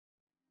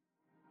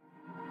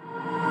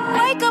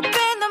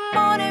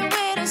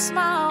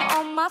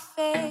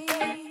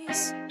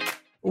face.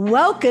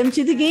 Welcome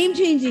to the Game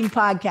Changing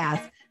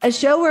Podcast, a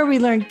show where we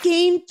learn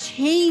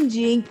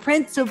game-changing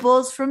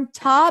principles from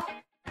top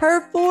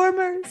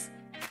performers.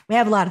 We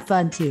have a lot of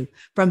fun too,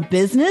 from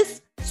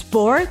business,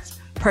 sports,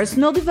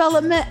 personal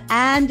development,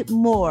 and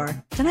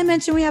more. Did I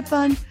mention we have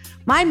fun?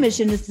 My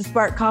mission is to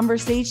spark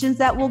conversations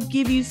that will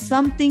give you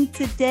something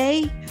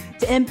today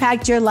to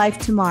impact your life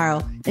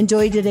tomorrow.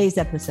 Enjoy today's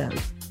episode.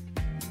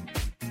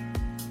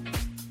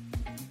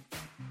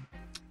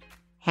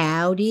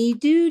 Howdy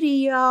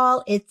doody,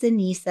 y'all. It's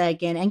Anissa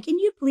again. And can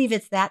you believe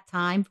it's that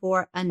time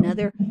for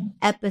another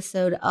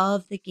episode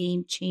of the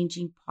Game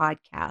Changing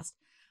Podcast?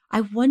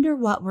 I wonder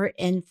what we're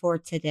in for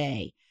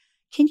today.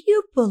 Can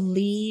you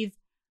believe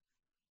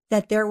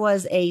that there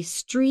was a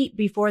street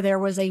before there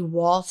was a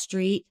Wall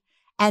Street?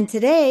 And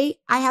today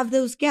I have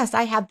those guests.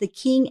 I have the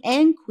king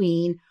and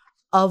queen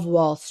of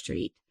Wall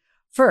Street.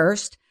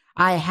 First,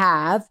 I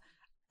have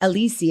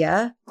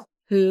Elisea,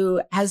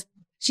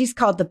 she's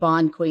called the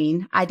Bond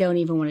Queen. I don't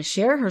even want to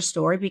share her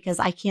story because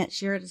I can't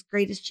share it as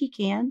great as she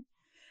can.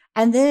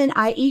 And then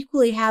I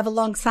equally have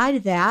alongside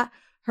of that,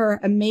 her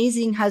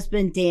amazing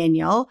husband,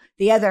 Daniel,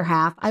 the other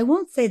half. I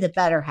won't say the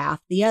better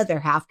half, the other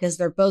half, because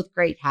they're both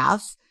great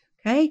halves.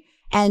 Okay.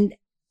 And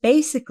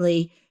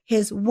basically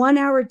his 1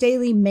 hour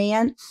daily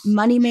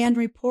money man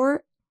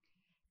report,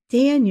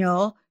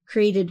 Daniel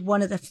created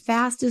one of the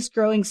fastest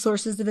growing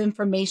sources of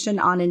information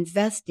on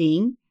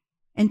investing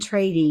and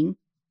trading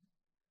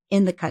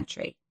in the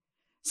country.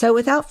 So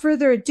without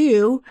further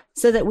ado,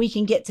 so that we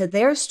can get to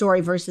their story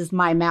versus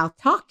my mouth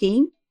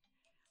talking,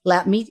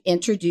 let me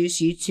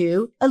introduce you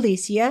to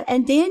Elisea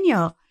and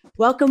Daniel.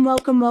 Welcome,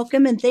 welcome,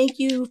 welcome. And thank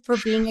you for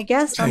being a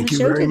guest on the show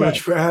today. Thank you very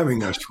much for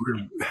having us.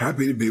 We're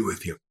happy to be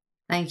with you.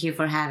 Thank you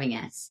for having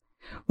us.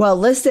 Well,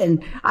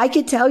 listen, I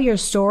could tell your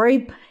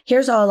story.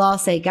 Here's all I'll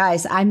say,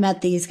 guys. I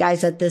met these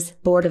guys at this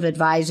board of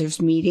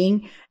advisors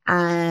meeting,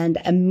 and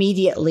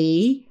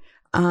immediately,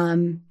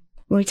 when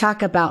we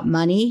talk about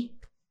money,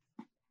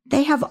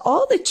 they have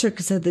all the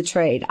tricks of the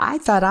trade. I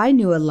thought I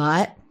knew a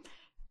lot.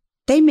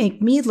 They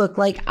make me look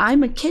like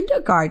I'm a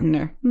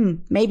kindergartner,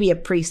 maybe a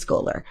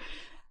preschooler.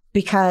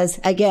 Because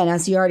again,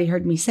 as you already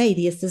heard me say,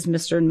 this is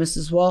Mr. and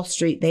Mrs. Wall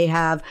Street.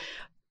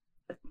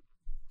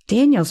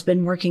 Daniel's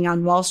been working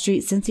on Wall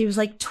Street since he was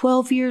like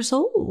 12 years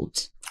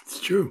old. It's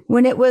true.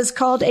 When it was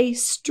called a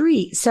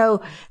street.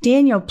 So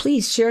Daniel,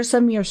 please share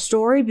some of your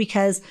story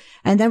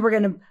and then we're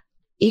going to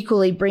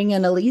equally bring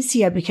in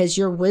Elisea because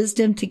your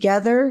wisdom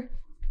together,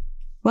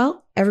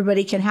 well,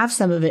 everybody can have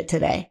some of it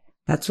today.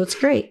 That's what's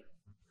great.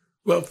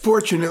 Well,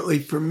 fortunately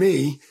for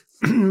me,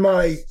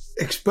 my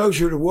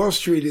exposure to Wall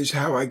Street is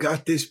how I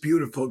got this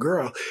beautiful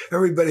girl.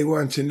 Everybody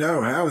wants to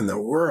know, how in the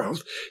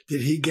world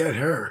did he get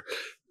her,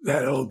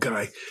 that old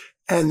guy?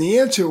 And the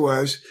answer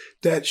was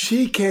that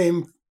she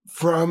came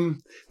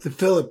from the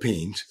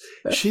Philippines.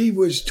 She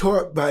was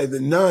taught by the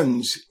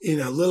nuns in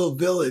a little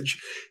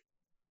village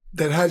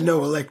that had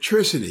no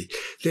electricity,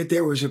 that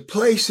there was a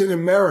place in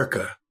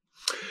America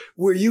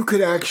where you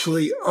could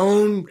actually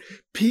own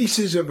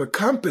pieces of a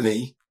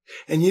company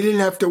and you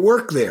didn't have to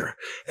work there.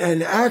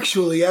 And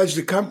actually, as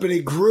the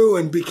company grew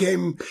and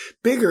became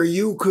bigger,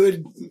 you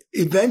could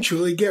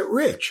eventually get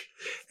rich.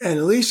 And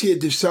Elisea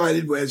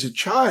decided as a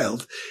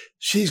child,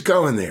 she's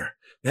going there.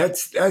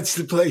 That's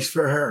the place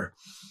for her.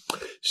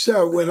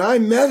 So when I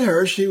met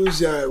her, she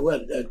was, 25?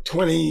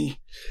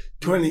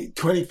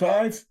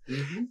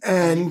 Mm-hmm.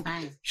 And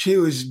she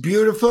was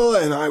beautiful,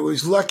 and I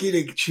was lucky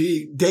that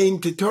she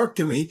deigned to talk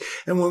to me.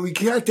 And when we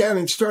got down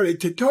and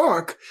started to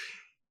talk,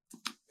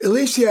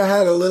 Elisea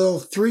had a little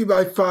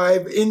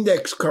 3x5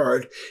 index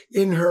card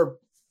in her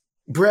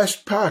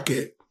breast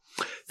pocket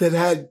that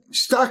had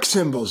stock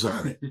symbols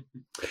on it.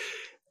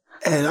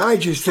 And I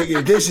just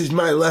figured this is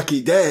my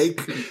lucky day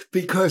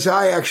because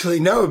I actually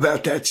know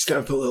about that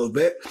stuff a little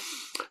bit.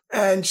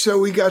 And so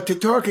we got to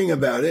talking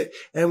about it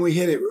and we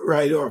hit it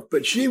right off.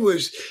 But she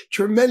was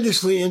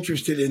tremendously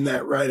interested in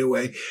that right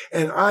away.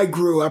 And I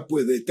grew up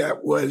with it.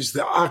 That was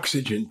the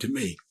oxygen to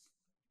me.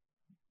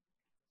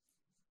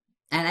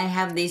 And I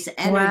have this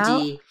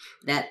energy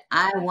that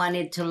I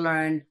wanted to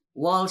learn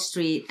Wall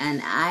Street,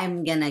 and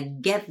I'm going to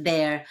get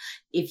there.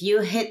 If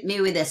you hit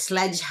me with a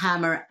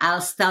sledgehammer,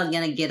 I'll still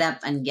going to get up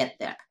and get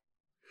there.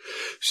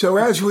 So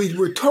as we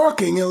were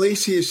talking,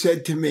 Elisea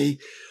said to me,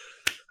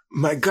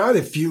 my God,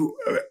 if you're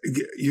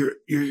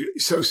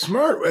so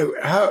smart,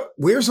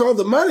 where's all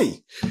the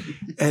money?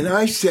 And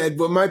I said,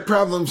 well, my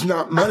problem's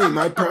not money.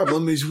 My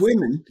problem is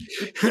women.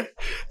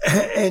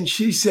 And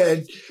she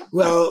said,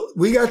 well,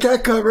 we got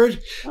that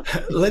covered.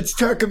 Let's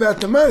talk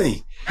about the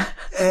money.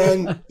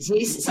 And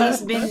she's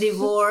been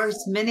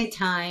divorced many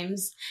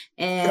times.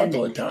 And a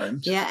couple of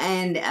times. Yeah.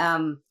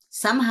 And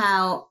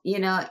somehow,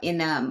 in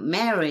a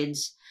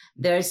marriage,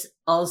 there's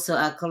also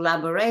a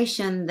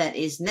collaboration that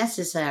is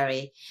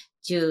necessary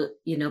to,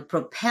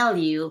 propel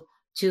you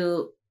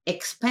to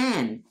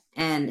expand.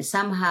 And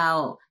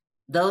somehow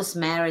those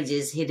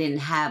marriages, he didn't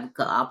have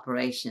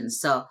cooperation.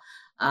 So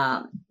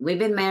we've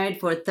been married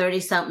for 30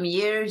 something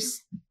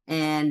years,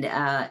 and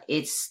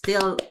it's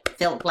still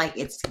felt like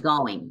it's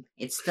going.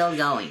 It's still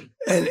going.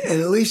 And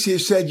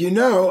Elisea said,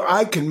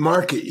 I can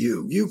market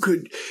you.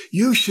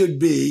 You should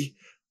be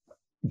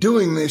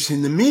doing this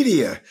in the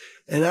media.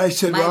 And I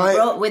said,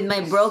 with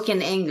my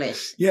broken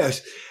English.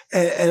 Yes.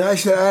 And I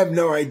said, I have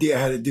no idea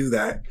how to do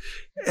that.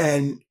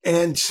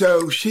 And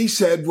so she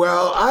said,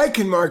 well, I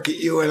can market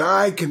you and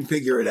I can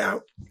figure it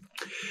out.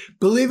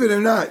 Believe it or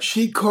not,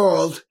 she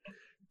called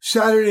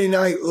Saturday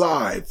Night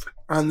Live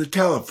on the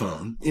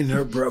telephone in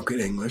her broken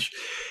English.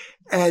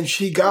 And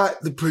she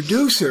got the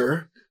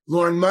producer,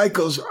 Lorne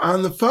Michaels,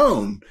 on the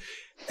phone.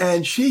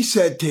 And she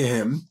said to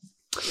him,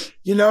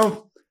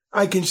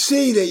 I can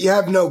see that you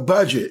have no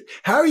budget.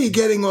 How are you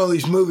getting all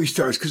these movie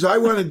stars? Because I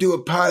want to do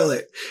a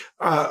pilot.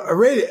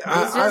 This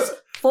was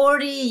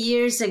 40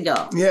 years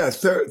ago. Yeah,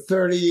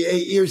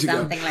 38 years ago.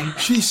 Something like that.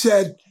 She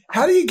said,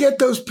 how do you get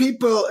those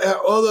people,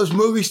 all those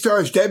movie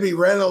stars, Debbie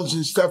Reynolds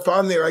and stuff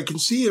on there? I can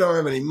see you don't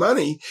have any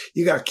money.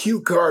 You got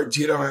cue cards.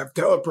 You don't have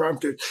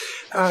teleprompters.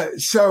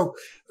 So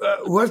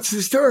what's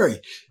the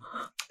story?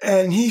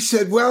 And he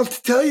said, well,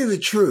 to tell you the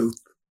truth,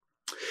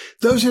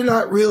 those are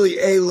not really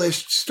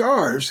A-list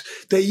stars.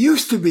 They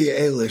used to be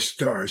A-list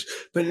stars,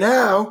 but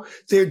now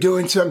they're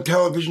doing some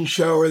television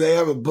show or they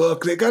have a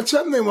book. They got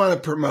something they want to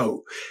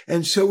promote.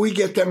 And so we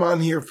get them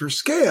on here for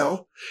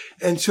scale.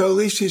 And so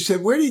Elisea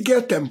said, where do you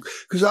get them?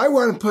 Because I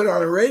want to put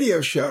on a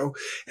radio show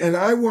and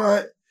I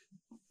want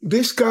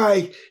this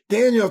guy,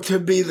 Daniel, to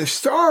be the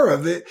star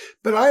of it,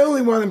 but I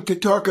only want him to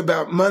talk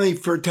about money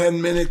for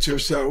 10 minutes or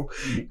so,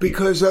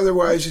 because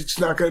otherwise it's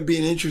not going to be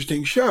an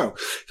interesting show.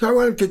 So I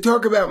want him to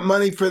talk about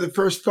money for the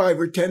first 5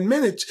 or 10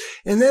 minutes,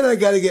 and then I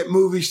got to get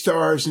movie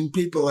stars and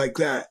people like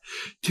that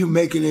to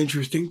make an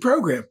interesting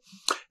program.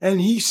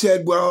 And he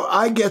said, well,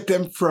 I get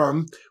them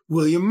from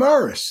William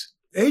Morris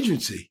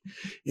Agency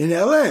in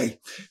LA.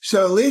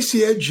 So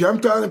Elisea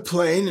jumped on a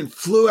plane and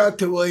flew out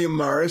to William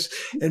Morris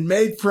and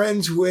made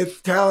friends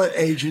with talent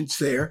agents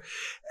there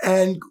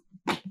and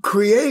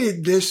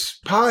created this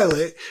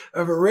pilot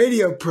of a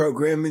radio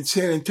program in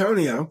San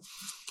Antonio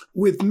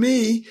with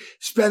me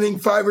spending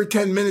 5 or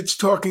 10 minutes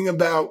talking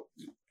about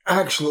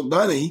actual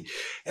money.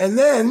 And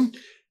then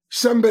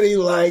somebody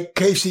like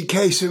Casey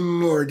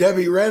Kasem or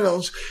Debbie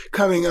Reynolds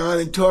coming on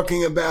and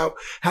talking about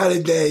how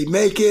did they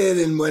make it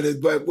and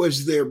what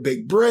was their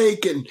big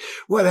break and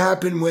what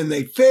happened when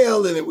they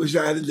failed and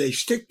how did they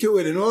stick to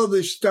it and all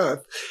this stuff.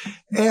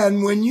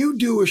 And when you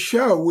do a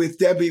show with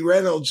Debbie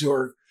Reynolds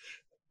or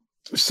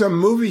some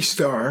movie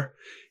star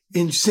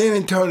in San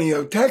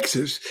Antonio,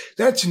 Texas,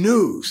 that's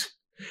news.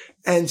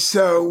 And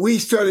so we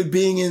started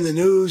being in the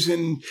news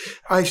and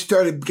I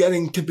started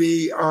getting to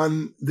be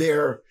on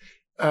their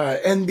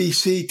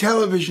NBC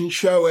television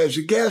show as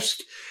a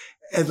guest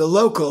at the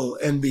local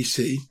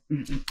NBC.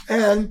 Mm-hmm.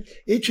 And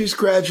it just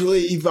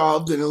gradually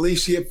evolved and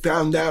Elisea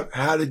found out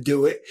how to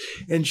do it.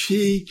 And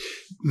she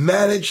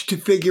managed to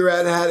figure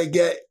out how to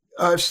get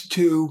us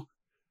to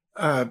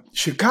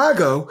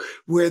Chicago,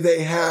 where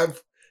they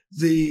have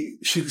the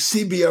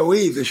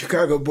CBOE, the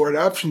Chicago Board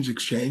Options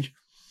Exchange.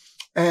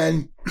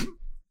 And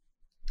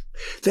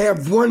they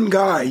have one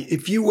guy.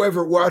 If you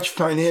ever watch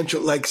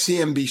financial, like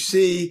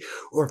CNBC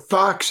or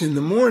Fox in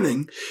the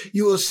morning,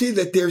 you will see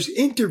that there's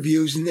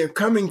interviews and they're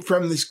coming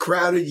from this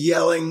crowded,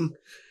 yelling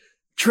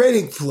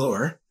trading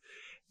floor.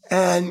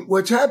 And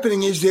what's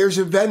happening is there's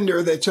a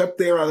vendor that's up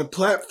there on a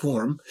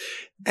platform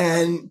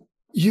and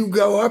you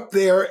go up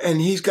there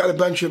and he's got a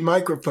bunch of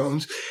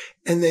microphones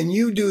and then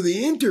you do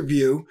the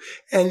interview.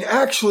 And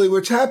actually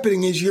what's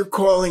happening is you're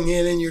calling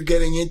in and you're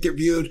getting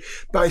interviewed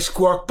by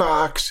Squawk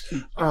Box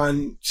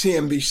on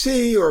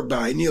CNBC or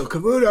by Neil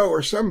Cavuto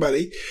or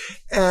somebody.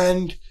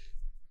 And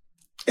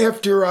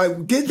after I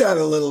did that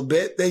a little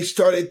bit, they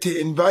started to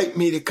invite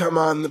me to come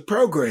on the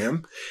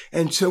program.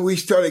 And so we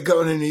started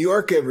going to New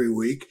York every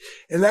week.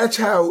 And that's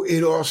how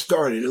it all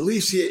started.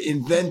 Elisea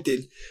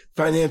invented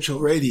financial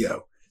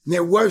radio. And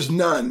there was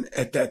none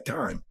at that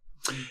time.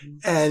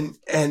 And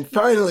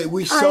finally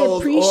we sold all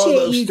those stations. I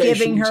appreciate you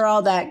giving her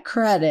all that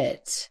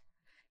credit.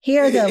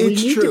 Here, though, we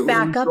need to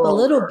back up a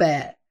little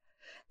bit.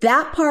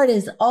 That part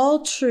is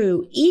all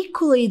true.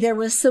 Equally, there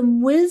was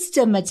some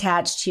wisdom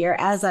attached here,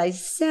 as I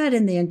said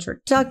in the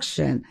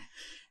introduction.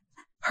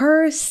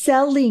 Her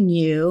selling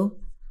you,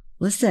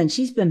 listen,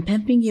 she's been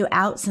pimping you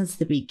out since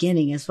the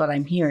beginning, is what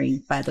I'm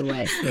hearing, by the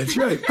way. That's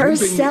right. Her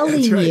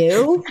selling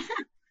you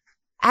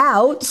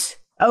out,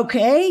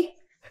 okay,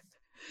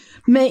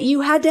 meant you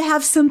had to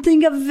have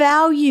something of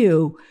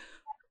value,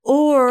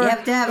 or you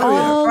have to have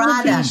all a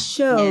product. Of these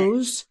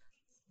shows.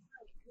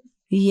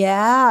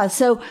 Yeah.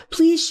 So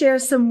please share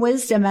some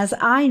wisdom, as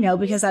I know,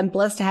 because I'm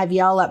blessed to have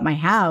y'all at my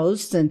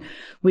house, and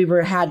we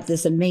had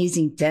this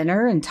amazing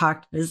dinner and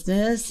talked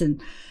business, and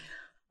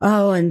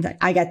and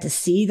I got to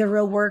see the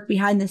real work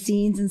behind the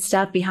scenes and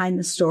stuff, behind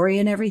the story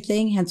and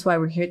everything. Hence why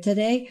we're here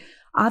today.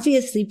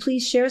 obviously,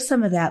 please share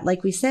some of that.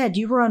 Like we said,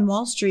 you were on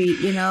Wall Street,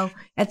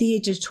 at the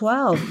age of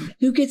 12.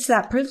 Who gets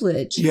that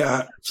privilege?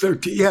 Yeah,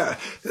 13. Yeah.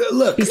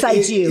 Look,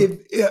 besides you.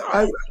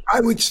 I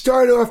would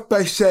start off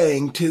by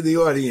saying to the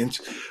audience,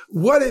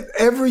 what if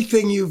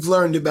everything you've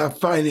learned about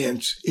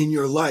finance in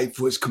your life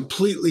was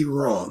completely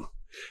wrong?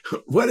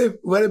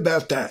 What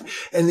about that?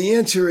 And the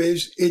answer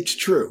is it's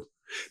true,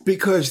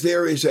 because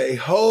there is a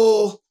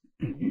whole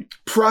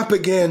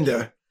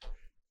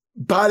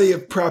body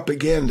of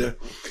propaganda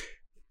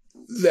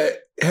that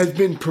has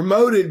been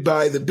promoted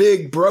by the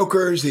big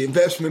brokers, the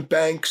investment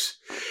banks,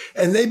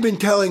 and they've been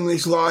telling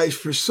these lies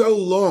for so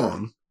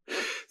long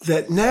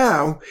that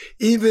now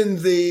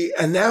even the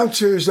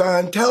announcers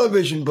on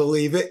television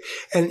believe it,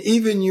 and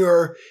even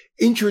your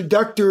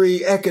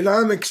introductory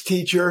economics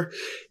teacher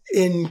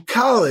in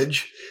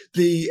college,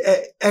 the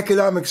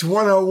Economics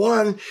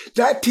 101,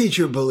 that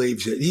teacher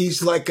believes it.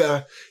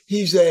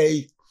 He's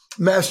a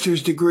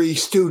master's degree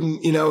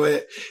student,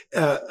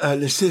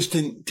 an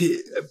assistant,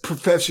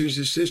 professor's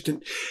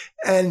assistant,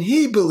 and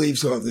he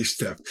believes all this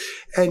stuff.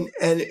 And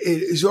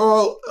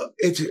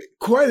it's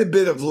quite a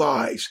bit of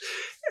lies.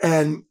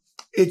 And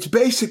it's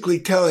basically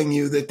telling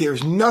you that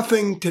there's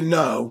nothing to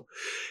know.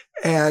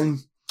 And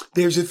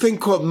there's a thing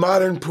called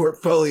modern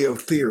portfolio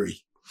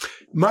theory.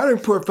 Modern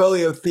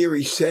portfolio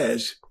theory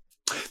says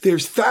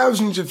there's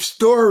thousands of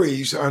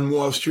stories on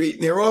Wall Street,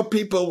 and they're all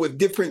people with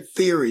different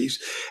theories.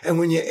 And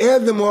when you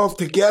add them all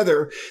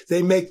together,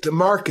 they make the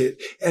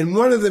market. And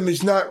one of them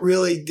is not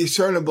really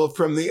discernible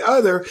from the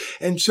other.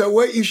 And so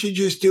what you should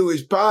just do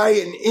is buy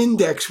an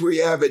index where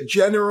you have a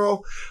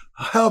general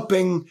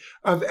helping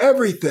of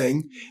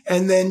everything,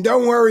 and then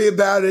don't worry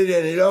about it.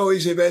 And it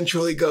always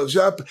eventually goes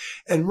up.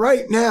 And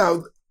right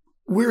now,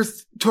 we're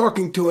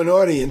talking to an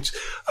audience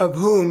of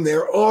whom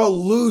they're all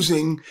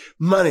losing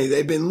money.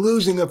 They've been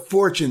losing a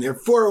fortune. Their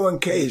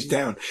 401k is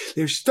down.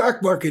 Their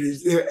stock market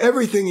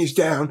everything is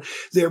down.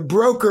 Their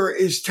broker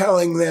is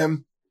telling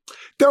them,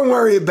 don't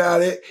worry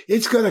about it.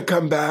 It's going to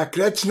come back.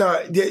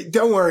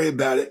 Don't worry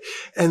about it.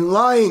 And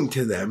lying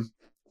to them.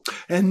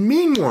 And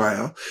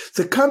meanwhile,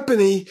 the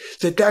company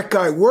that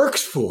guy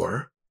works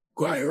for,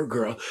 guy or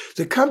girl,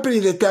 the company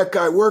that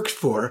guy works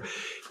for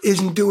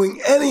isn't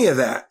doing any of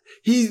that.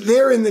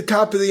 They're in the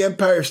top of the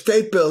Empire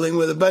State Building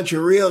with a bunch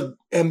of real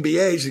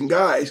MBAs and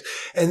guys,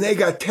 and they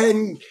got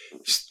 10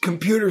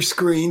 computer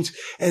screens,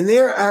 and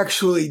they're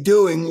actually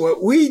doing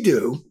what we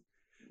do,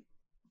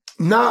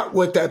 not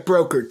what that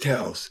broker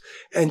tells.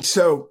 And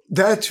so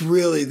that's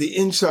really the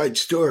inside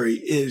story,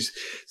 is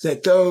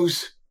that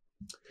those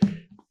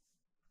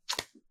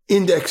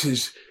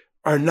indexes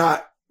are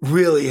not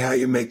really how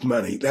you make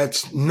money.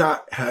 That's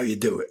not how you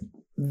do it.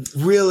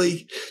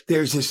 Really,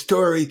 there's a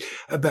story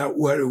about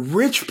what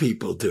rich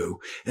people do,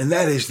 and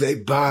that is they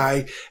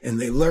buy and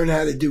they learn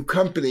how to do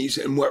companies.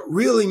 And what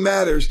really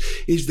matters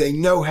is they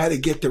know how to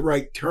get the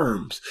right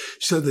terms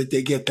so that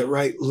they get the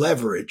right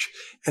leverage.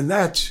 And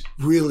that's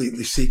really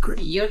the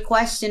secret. Your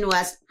question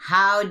was,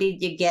 how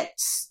did you get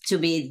to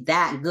be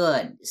that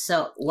good?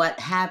 So what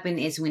happened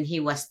is when he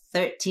was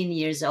 13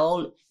 years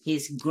old,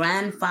 his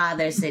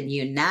grandfather said,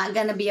 you're not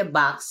going to be a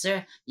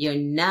boxer. You're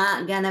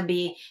not going to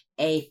be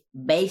a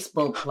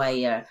baseball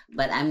player,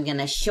 but I'm going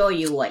to show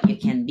you what you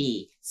can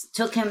be.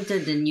 Took him to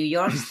the New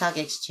York Stock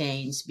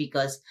Exchange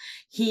because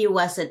he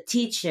was a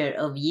teacher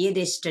of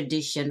Yiddish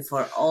tradition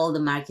for all the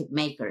market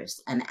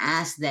makers, and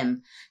asked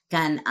them,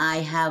 can I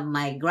have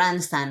my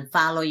grandson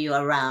follow you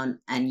around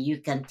and you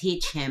can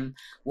teach him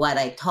what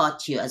I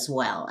taught you as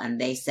well? And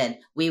they said,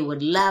 we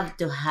would love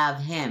to have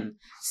him.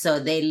 So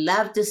they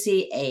love to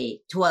see a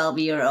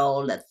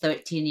 12-year-old, a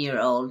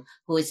 13-year-old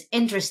who is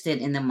interested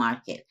in the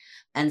market.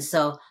 And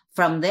so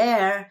from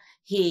there,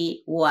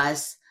 he went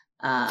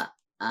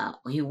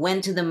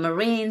to the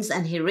Marines,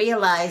 and he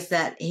realized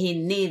that he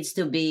needs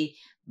to be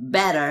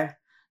better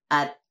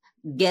at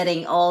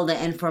getting all the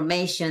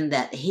information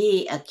that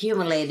he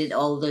accumulated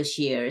all those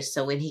years.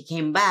 So when he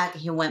came back,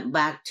 he went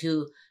back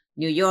to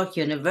New York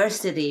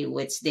University,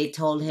 which they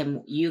told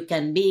him, you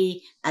can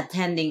be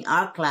attending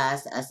our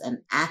class as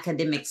an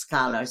academic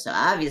scholar. So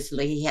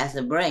obviously he has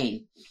a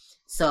brain.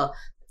 So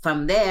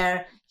from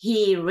there,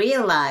 he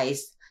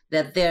realized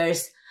that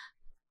there's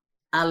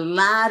a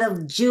lot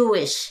of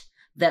Jewish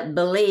that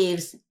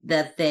believes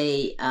that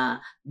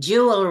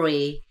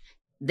jewelry,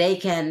 they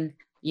can,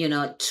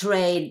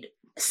 trade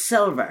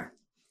silver.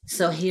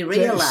 So he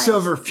realized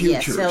silver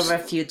futures. Yeah, silver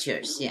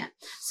futures. Yeah.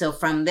 So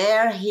from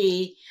there,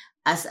 he,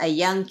 as a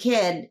young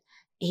kid,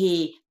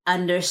 he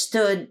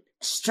understood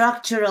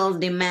structural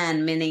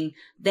demand, meaning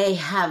they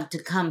have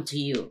to come to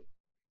you.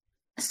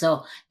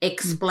 So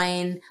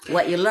explain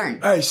what you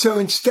learned. All right. So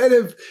instead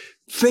of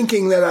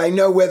thinking that I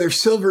know whether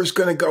silver is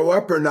going to go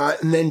up or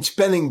not, and then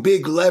spending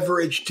big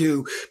leverage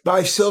to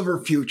buy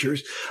silver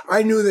futures,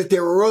 I knew that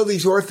there were all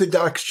these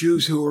Orthodox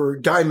Jews who were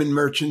diamond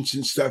merchants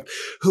and stuff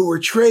who were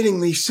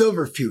trading these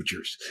silver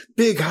futures,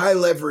 big high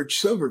leverage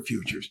silver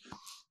futures.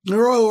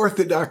 They're all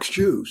Orthodox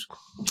Jews.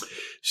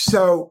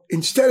 So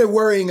instead of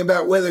worrying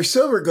about whether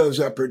silver goes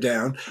up or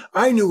down,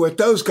 I knew what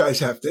those guys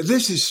have to.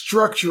 This is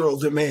structural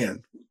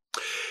demand.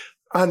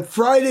 on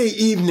Friday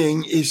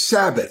evening is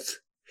Sabbath.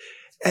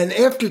 And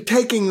after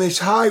taking this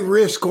high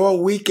risk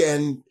all week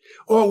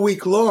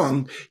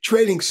long,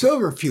 trading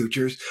silver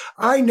futures,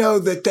 I know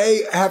that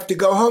they have to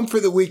go home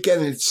for the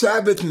weekend and it's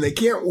Sabbath and they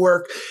can't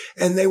work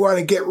and they want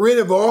to get rid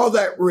of all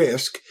that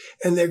risk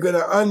and they're going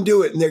to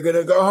undo it and they're going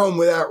to go home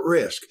without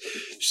risk.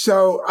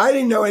 So I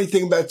didn't know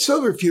anything about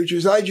silver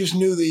futures. I just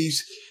knew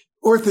these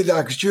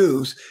Orthodox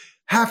Jews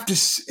have to,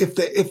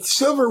 if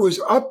silver was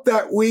up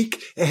that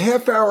week, a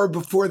half hour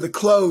before the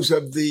close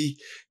of the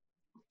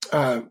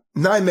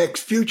NYMEX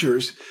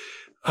futures,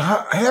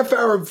 a half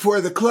hour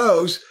before the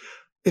close,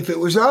 if it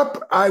was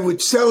up, I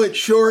would sell it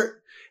short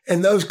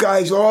and those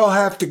guys all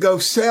have to go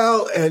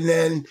sell. And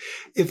then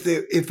if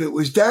it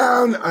was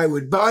down, I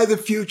would buy the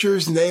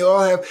futures and they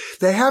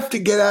have to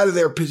get out of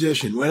their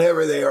position,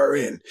 whatever they are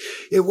in.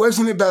 It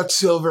wasn't about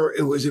silver.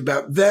 It was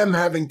about them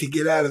having to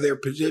get out of their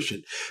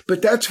position.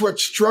 But that's what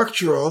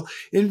structural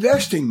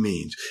investing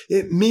means.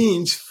 It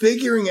means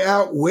figuring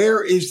out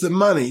where is the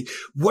money?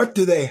 What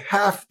do they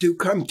have to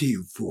come to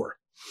you for?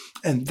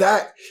 And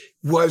that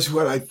was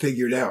what I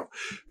figured out.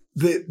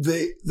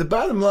 The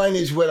bottom line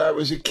is when I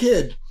was a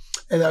kid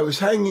and I was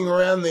hanging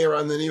around there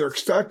on the New York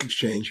Stock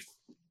Exchange,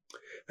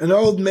 an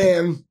old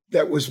man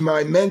that was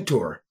my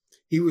mentor,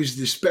 he was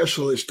the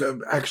specialist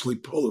of actually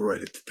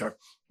Polaroid at the time.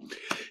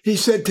 He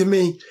said to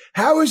me,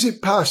 how is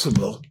it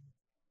possible?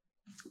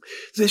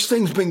 This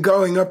thing's been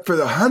going up for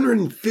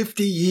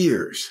 150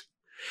 years.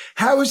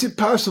 How is it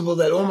possible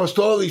that almost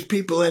all these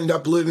people end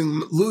up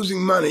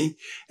losing money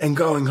and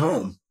going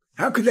home?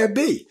 How could that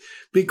be?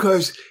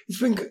 Because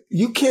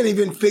you can't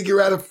even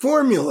figure out a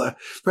formula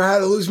for how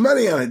to lose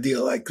money on a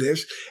deal like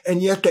this,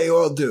 and yet they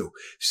all do.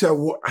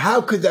 So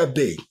how could that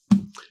be?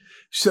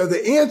 So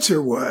the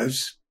answer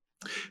was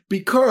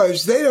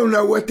because they don't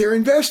know what they're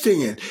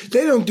investing in.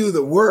 They don't do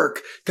the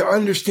work to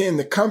understand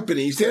the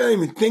companies. They're not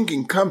even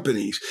thinking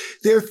companies.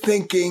 They're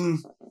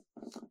thinking,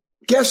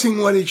 guessing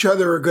what each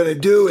other are going to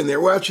do, and they're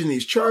watching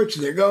these charts,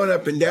 and they're going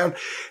up and down.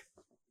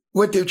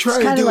 What they're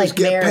trying to do is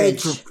get paid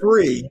for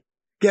free.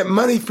 Get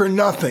money for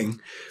nothing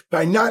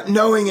by not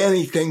knowing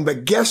anything,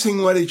 but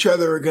guessing what each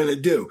other are going to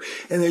do.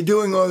 And they're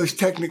doing all this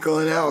technical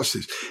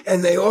analysis.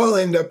 And they all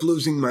end up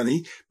losing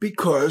money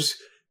because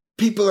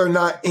people are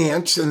not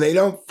ants and they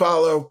don't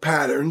follow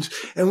patterns.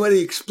 And what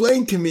he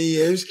explained to me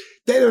is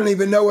they don't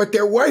even know what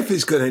their wife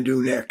is going to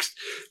do next,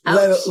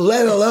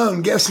 let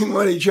alone guessing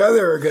what each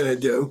other are going to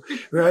do,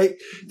 right?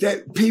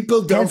 That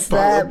people don't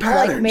follow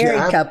patterns. Like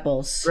married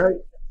couples. Right?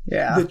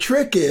 Yeah. The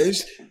trick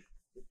is,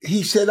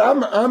 he said,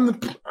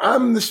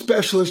 I'm the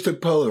specialist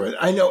of Polaroid.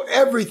 I know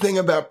everything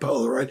about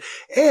Polaroid,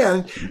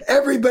 and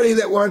everybody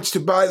that wants to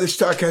buy the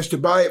stock has to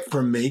buy it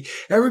from me.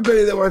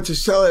 Everybody that wants to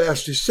sell it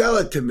has to sell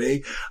it to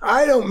me.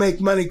 I don't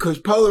make money because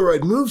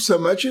Polaroid moves so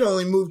much. It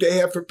only moved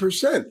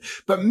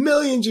 0.5%, but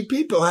millions of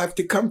people have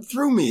to come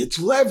through me. It's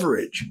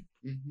leverage.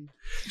 Mm-hmm.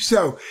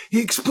 So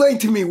he explained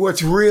to me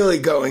what's really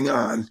going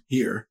on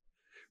here,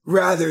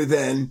 rather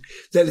than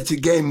that it's a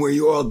game where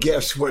you all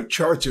guess what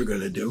charts are going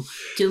to do.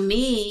 To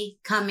me,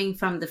 coming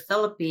from the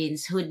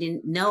Philippines who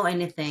didn't know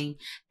anything,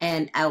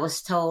 and I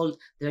was told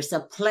there's a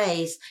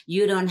place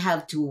you don't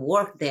have to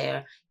work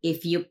there.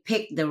 If you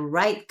pick the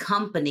right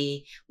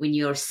company when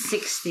you're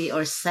 60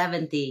 or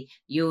 70,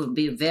 you will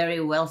be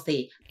very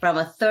wealthy from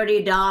a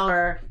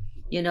 $30,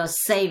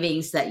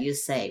 savings that you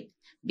save,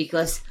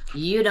 because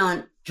you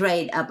don't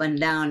trade up and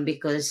down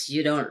because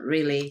you don't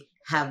really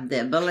have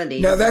the ability.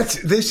 Now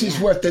this is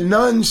what the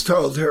nuns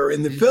told her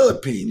in the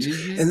Philippines,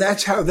 and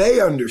that's how they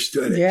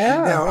understood it.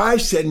 Yeah. Now I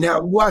said,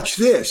 now watch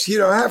this. You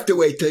don't have to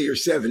wait till you're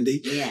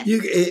 70. Yeah.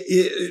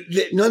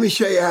 Let me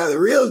show you how the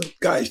real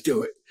guys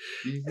do it.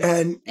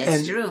 Mm-hmm.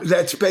 And true.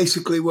 That's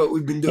basically what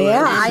we've been doing.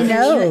 Yeah, I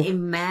know.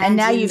 And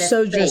now you've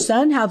showed your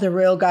son how the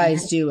real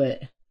guys do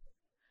it.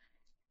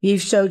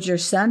 You've showed your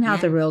son how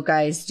the real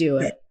guys do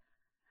it.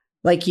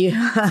 Like you,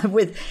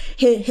 with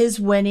his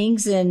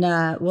winnings in,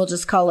 we'll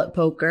just call it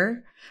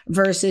poker,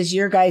 versus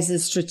your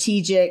guys'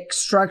 strategic,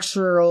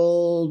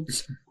 structural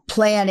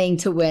planning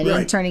to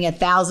winning, turning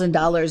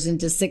 $1,000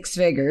 into six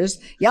figures.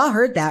 Y'all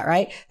heard that,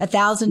 right?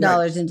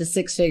 $1,000 into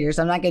six figures.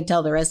 I'm not going to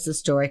tell the rest of the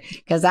story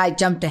because I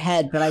jumped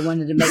ahead, but I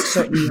wanted to make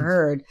certain you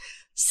heard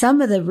some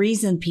of the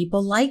reason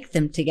people like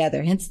them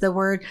together. Hence the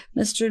word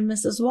Mr. and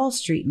Mrs. Wall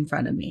Street in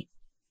front of me.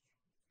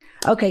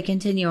 Okay,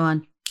 continue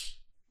on.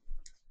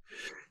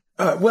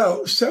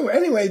 So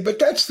anyway, but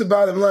that's the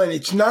bottom line.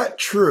 It's not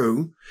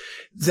true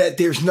that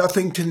there's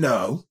nothing to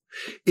know.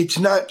 It's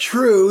not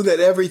true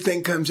that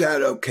everything comes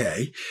out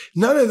okay.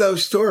 None of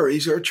those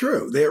stories are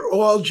true. They're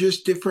all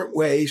just different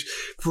ways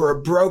for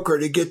a broker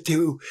to get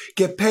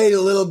paid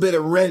a little bit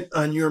of rent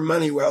on your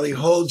money while he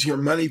holds your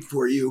money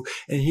for you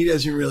and he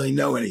doesn't really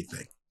know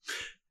anything.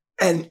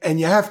 And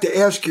you have to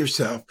ask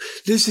yourself,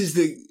 this is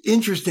the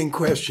interesting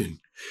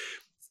question.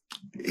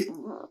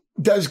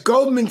 Does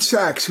Goldman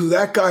Sachs, who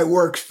that guy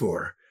works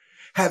for,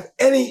 have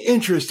any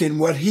interest in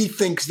what he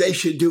thinks they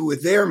should do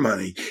with their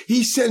money.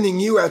 He's sending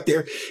you out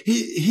there.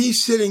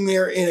 He's sitting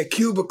there in a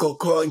cubicle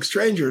calling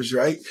strangers,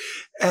 right?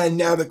 And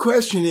now the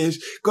question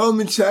is,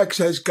 Goldman Sachs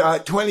has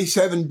got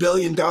 $27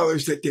 billion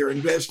that they're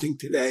investing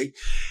today.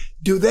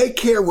 Do they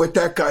care what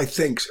that guy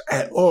thinks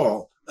at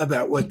all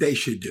about what they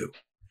should do?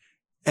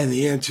 And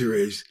the answer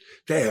is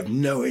they have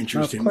no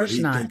interest in what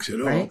he thinks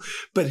at all.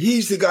 But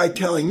he's the guy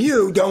telling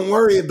you, don't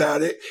worry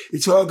about it.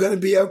 It's all going to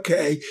be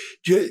okay.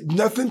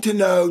 Nothing to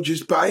know.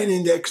 Just buy an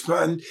index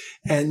fund.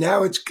 And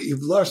now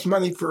you've lost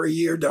money for a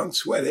year. Don't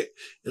sweat it.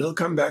 It'll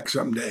come back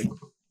someday.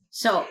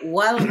 So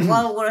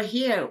while we're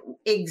here,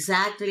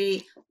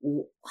 exactly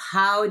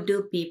how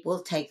do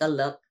people take a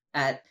look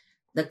at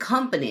the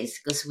companies?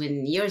 Because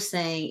when you're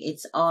saying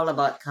it's all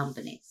about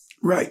companies.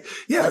 Right.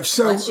 Yeah.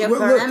 So what's your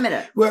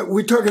parameter? Look,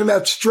 we're talking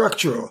about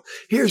structural.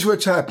 Here's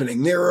what's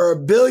happening. There are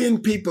 1 billion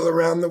people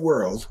around the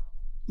world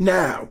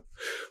now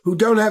who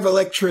don't have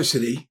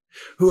electricity,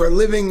 who are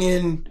living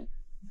in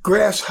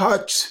grass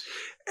huts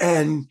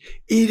and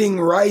eating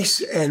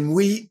rice and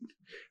wheat,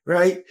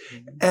 right?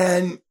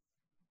 And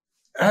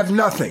have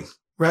nothing,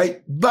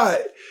 right?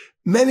 But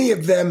many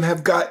of them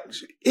have got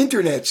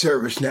internet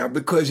service now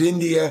because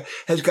India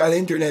has got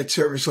internet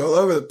service all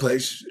over the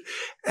place.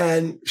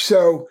 And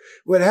so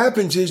what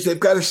happens is they've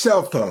got a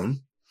cell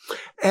phone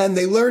and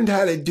they learned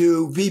how to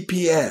do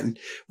VPN,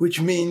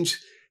 which means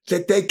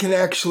that they can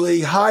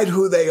actually hide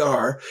who they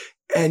are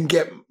and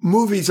get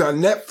movies on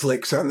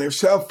Netflix on their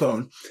cell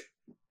phone.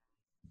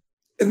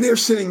 And they're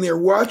sitting there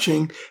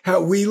watching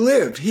how we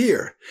live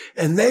here.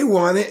 And they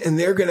want it and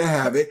they're going to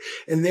have it.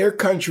 And their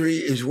country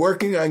is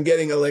working on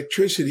getting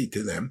electricity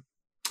to them.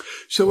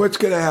 So what's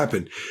going to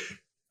happen?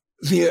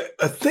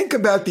 Think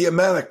about the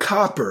amount of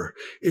copper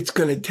it's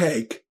going to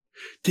take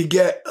to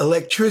get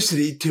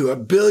electricity to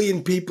 1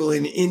 billion people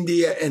in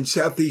India and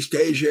Southeast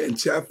Asia and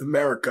South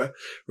America,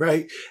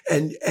 right?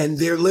 And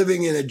they're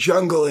living in a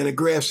jungle in a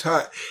grass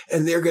hut,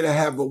 and they're going to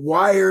have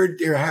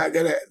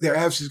their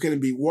house is going to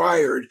be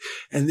wired,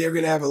 and they're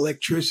going to have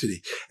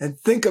electricity. And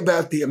think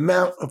about the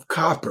amount of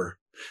copper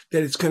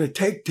that it's going to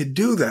take to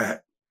do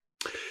that.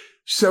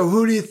 So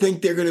who do you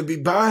think they're going to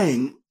be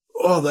buying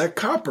all that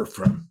copper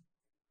from?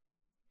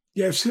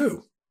 Guess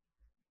who?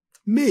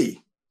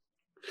 Me.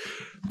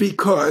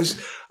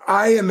 Because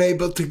I am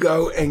able to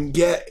go and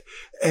get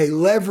a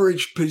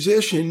leveraged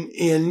position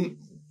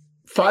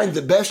find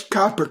the best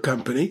copper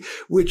company,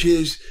 which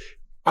is,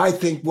 I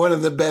think one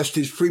of the best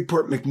is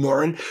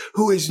Freeport-McMoRan,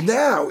 who is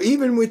now,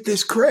 even with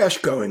this crash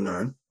going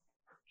on,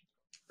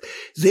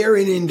 they're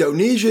in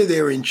Indonesia,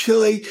 they're in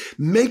Chile,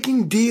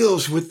 making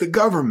deals with the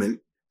government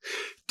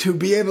to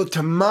be able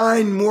to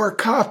mine more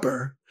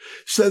copper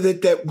so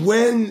that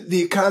when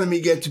the economy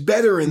gets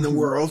better in the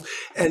world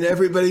and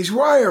everybody's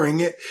wiring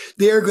it,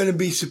 they're going to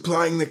be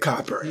supplying the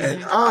copper.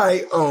 And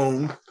I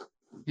own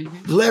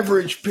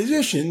leveraged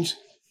positions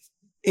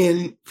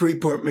in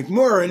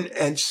Freeport-McMoRan.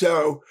 And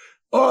so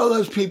all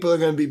those people are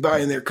going to be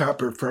buying their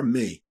copper from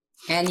me.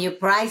 And your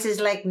price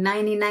is like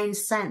 99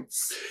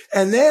 cents.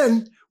 And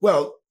then,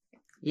 well,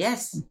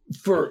 yes,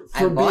 for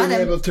being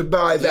able to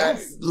buy that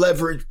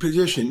leveraged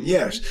position.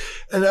 Yes.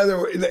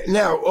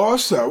 Now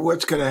also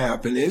what's going to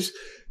happen is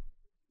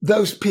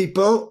those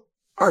people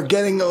are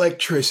getting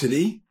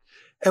electricity,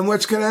 and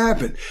what's going to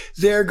happen?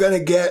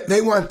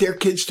 They want their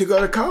kids to go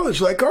to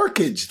college like our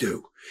kids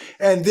do.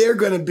 And they're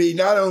going to be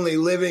not only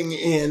living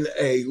in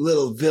a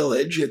little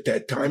village at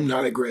that time,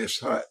 not a grass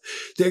hut.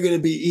 They're going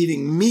to be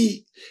eating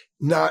meat,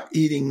 not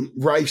eating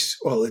rice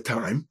all the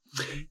time.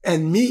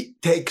 And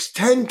meat takes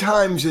 10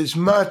 times as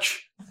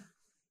much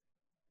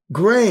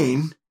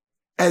grain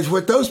as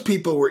what those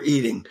people were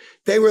eating.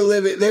 They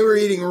were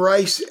eating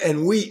rice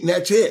and wheat, and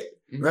that's it,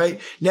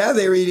 right? Now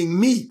they're eating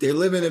meat. They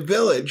live in a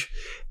village.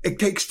 It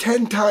takes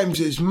 10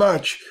 times as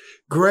much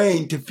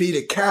grain to feed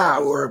a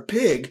cow or a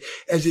pig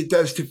as it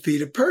does to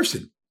feed a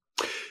person.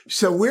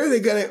 So what are they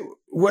going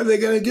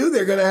to do?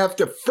 They're going to have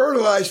to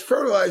fertilize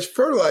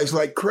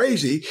like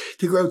crazy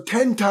to grow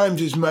 10 times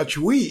as much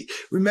wheat.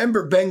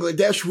 Remember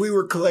Bangladesh, we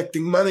were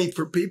collecting money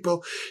for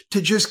people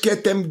to just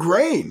get them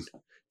grain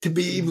to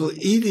be able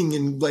to eating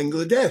in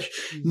Bangladesh.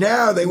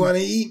 Now they want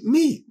to eat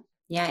meat.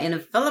 Yeah, in the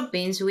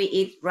Philippines, we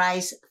eat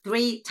rice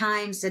 3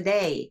 times a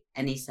day,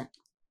 Anissa.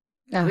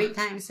 3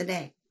 times a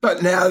day.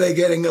 But now they're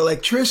getting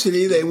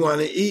electricity. They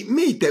want to eat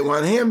meat. They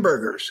want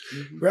hamburgers,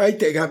 right?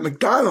 They got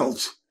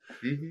McDonald's.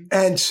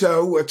 And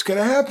so what's going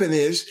to happen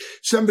is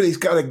somebody's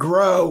got to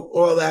grow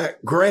all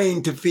that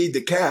grain to feed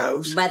the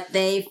cows. But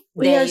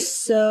we are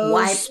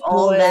so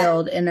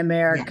spoiled in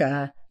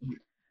America. Yeah.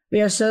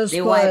 We are so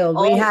spoiled.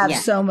 We have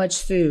so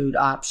much food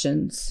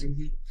options.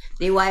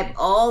 They wipe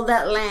all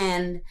that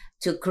land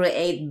to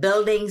create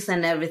buildings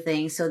and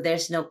everything. So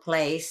there's no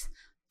place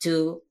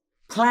to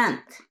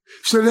plant.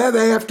 So now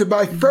they have to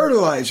buy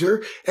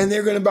fertilizer, and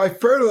they're going to buy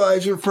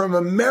fertilizer from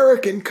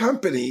American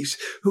companies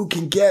who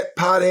can get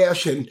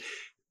potash and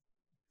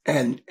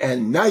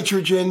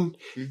nitrogen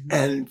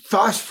and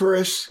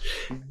phosphorus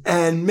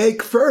and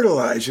make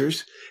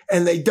fertilizers.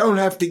 And they don't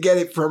have to get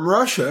it from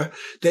Russia.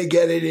 They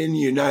get it in the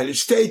United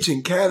States,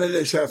 in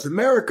Canada, South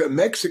America,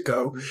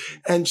 Mexico.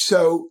 And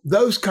so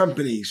those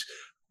companies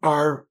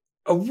are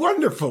a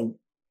wonderful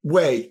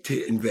way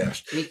to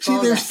invest. See,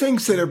 there's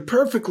things that are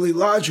perfectly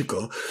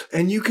logical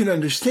and you can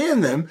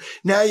understand them.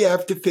 Now you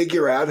have to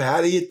figure out,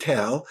 how do you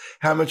tell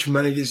how much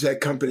money does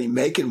that company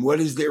make and what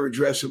is their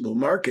addressable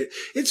market?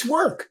 It's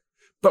work.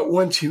 But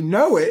once you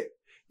know it,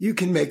 you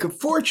can make a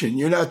fortune.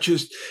 You're not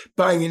just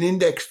buying an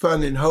index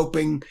fund and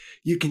hoping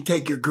you can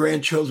take your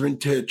grandchildren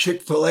to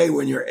Chick-fil-A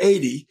when you're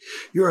 80.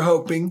 You're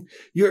hoping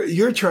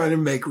you're trying to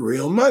make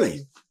real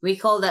money. We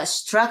call that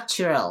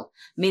structural,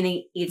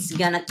 meaning it's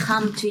going to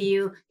come to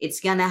you. It's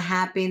going to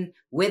happen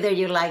whether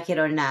you like it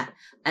or not.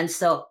 And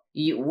so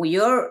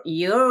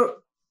your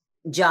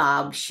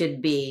job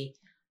should be,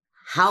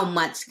 how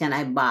much can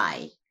I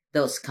buy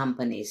those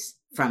companies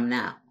from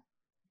now?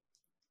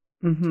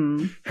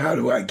 Mm-hmm. How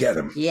do I get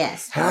them?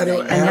 Yes. How can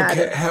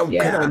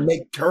I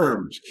make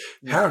terms?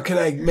 How can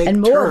I make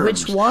and more,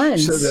 terms? Which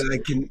ones? So that I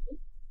can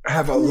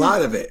have a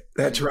lot of it.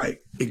 That's right.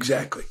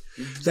 Exactly.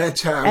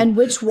 That's how. And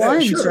which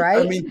ones, sure.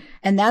 right? I mean,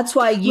 and that's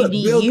why you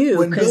need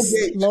you, because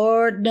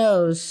Lord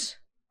knows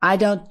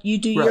you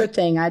do your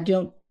thing. I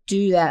don't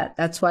do that.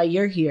 That's why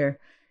you're here,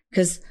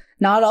 because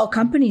not all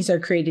companies are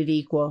created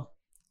equal.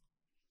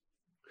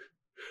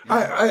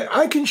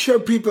 I can show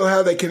people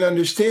how they can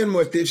understand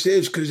what this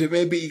is, because it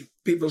may be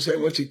people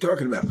saying, what's he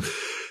talking about?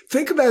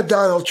 Think about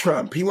Donald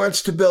Trump. He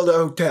wants to build a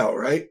hotel,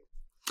 right?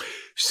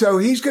 So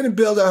he's going to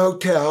build a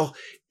hotel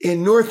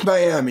in North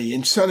Miami,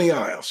 in Sunny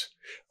Isles,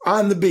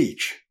 on the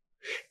beach.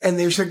 And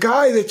there's a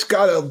guy that's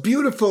got a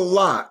beautiful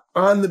lot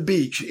on the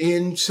beach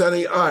in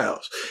Sunny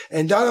Isles.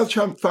 And Donald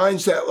Trump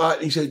finds that lot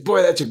and he says,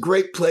 boy, that's a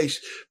great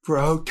place for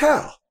a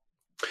hotel.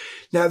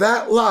 Now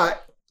that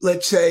lot,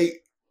 let's say,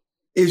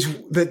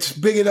 that's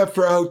big enough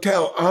for a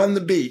hotel on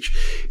the beach,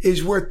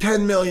 is worth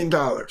 $10 million.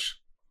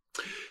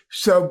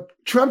 So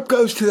Trump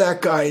goes to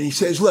that guy and he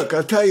says, look,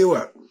 I'll tell you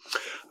what,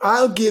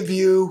 I'll give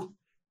you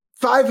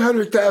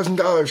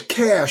 $500,000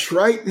 cash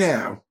right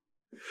now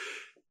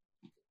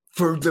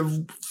for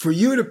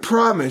you to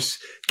promise,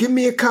 give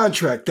me a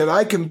contract that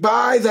I can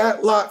buy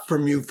that lot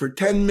from you for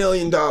 $10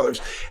 million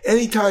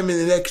anytime in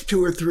the next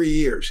 2 or 3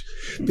 years,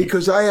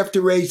 because I have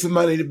to raise the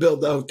money to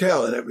build the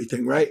hotel and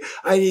everything, right?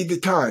 I need the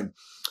time.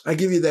 I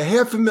give you the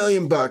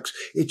 $500,000.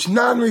 It's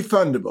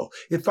non-refundable.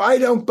 If I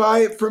don't buy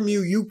it from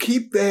you, you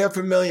keep the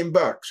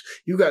 $500,000.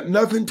 You got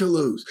nothing to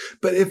lose.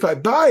 But if I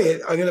buy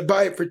it, I'm going to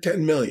buy it for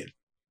 $10 million.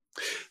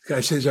 The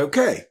guy says,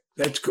 okay,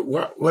 that's good.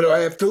 What do I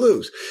have to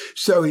lose?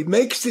 So he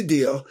makes the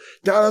deal.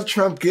 Donald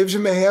Trump gives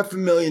him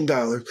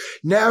 $500,000.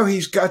 Now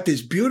he's got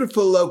this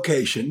beautiful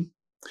location.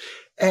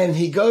 And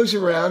he goes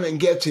around and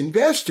gets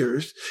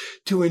investors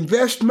to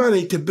invest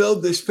money to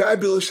build this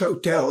fabulous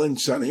hotel in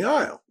Sunny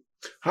Isle,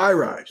 high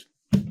rise.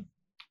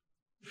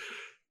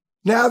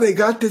 Now they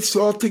got this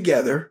all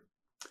together.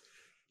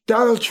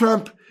 Donald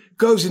Trump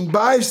goes and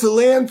buys the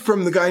land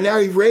from the guy. Now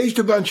he raised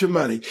a bunch of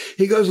money.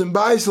 He goes and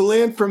buys the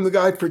land from the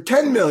guy for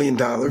 $10 million,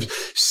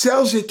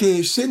 sells it to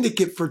his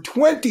syndicate for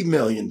 $20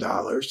 million.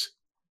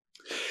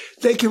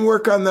 They can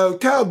work on the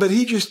hotel, but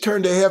he just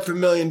turned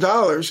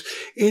 $500,000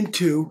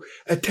 into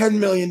a $10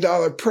 million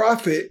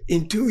profit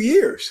in 2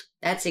 years.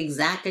 That's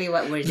exactly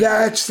what we're doing.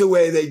 That's the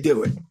way they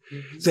do it.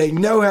 Mm-hmm. They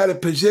know how to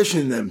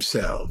position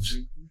themselves,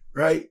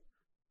 right?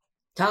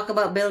 Talk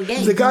about Bill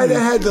Gates. The guy that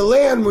had the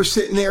land was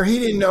sitting there. He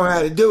didn't know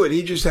how to do it.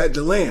 He just had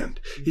the land.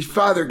 His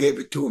father gave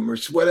it to him or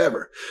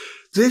whatever.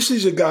 This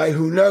is a guy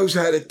who knows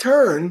how to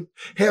turn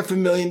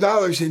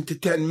 $500,000 into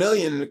 $10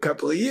 million in a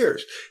couple of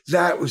years.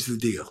 That was the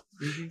deal.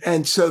 Mm-hmm.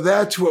 And so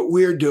that's what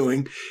we're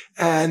doing.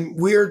 And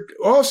we're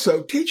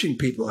also teaching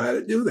people how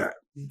to do that.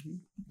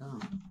 Mm-hmm. Oh,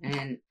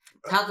 and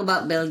talk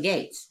about Bill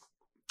Gates.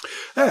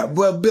 Yeah,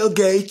 well, Bill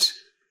Gates,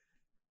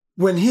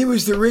 when he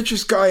was the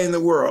richest guy in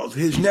the world,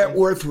 his net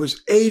worth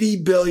was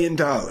 $80 billion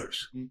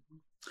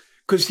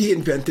because he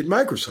invented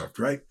Microsoft,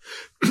 right?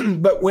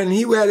 But when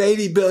he had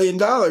 $80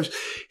 billion,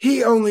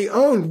 he only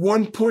owned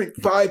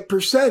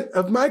 1.5%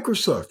 of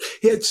Microsoft.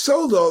 He had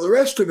sold all the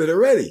rest of it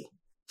already.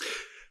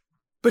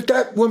 But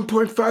that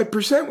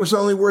 1.5% was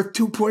only worth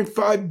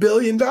 $2.5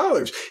 billion.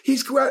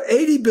 He's got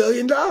 $80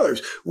 billion.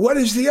 What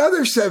is the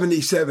other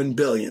 $77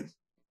 billion?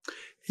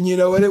 And you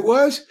know what it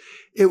was?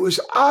 It was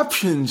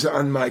options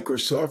on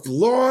Microsoft,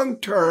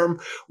 long-term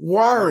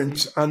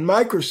warrants on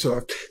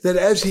Microsoft, that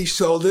as he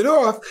sold it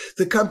off,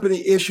 the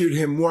company issued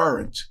him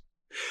warrants.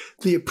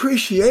 The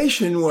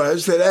appreciation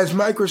was that as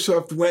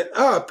Microsoft went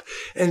up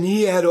and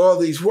he had all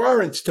these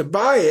warrants to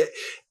buy it,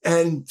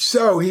 and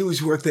so he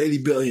was worth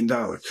 $80 billion.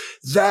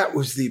 That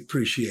was the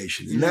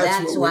appreciation. And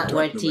that's what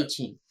we're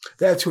teaching.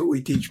 That's what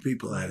we teach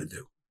people how to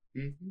do.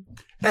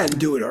 Mm-hmm. And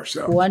do it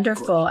ourselves.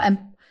 Wonderful.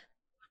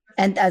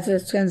 And as I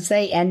was going to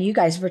say, and you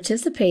guys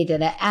participate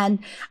in it. And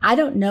I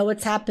don't know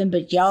what's happened,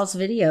 but y'all's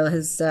video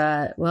has,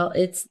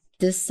 it's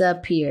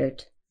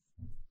disappeared.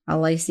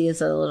 All I see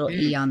is a little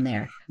E on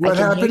there. What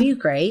happened? Hear you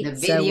great. The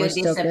video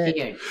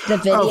disappeared. The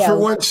video. Oh, for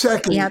 1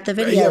 second. Yeah, the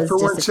video for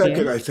 1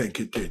 second, I think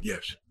it did,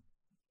 yes.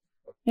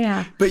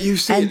 Yeah. But you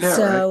see And it now,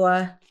 so,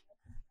 right?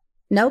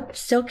 Nope,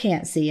 still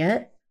can't see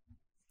it.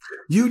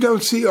 You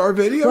don't see our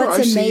video? What's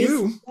I see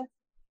amazing? you.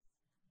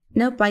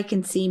 Nope, I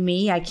can see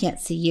me. I can't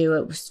see you.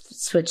 It was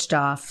switched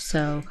off.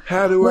 So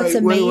What what's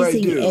do I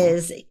amazing do?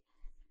 is,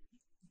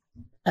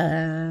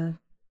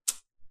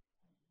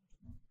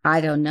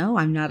 I don't know.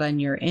 I'm not on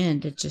your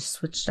end. It just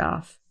switched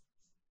off.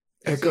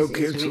 Echo It's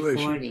cancellation.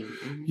 recording.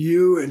 Mhm.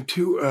 You and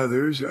 2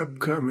 others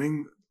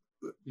upcoming.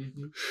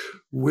 Mhm.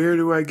 Where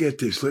do I get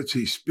this? Let's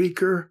see.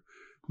 Speaker,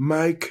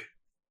 mic,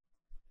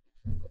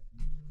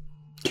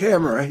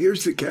 camera.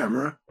 Here's the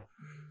camera.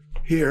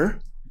 Here.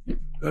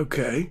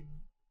 Okay.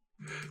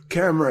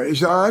 Camera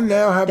is on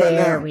now. How about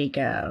There now? we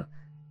go.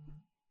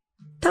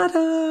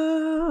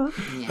 Ta-da!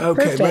 Yeah.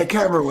 Okay, Perfect. my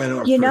camera went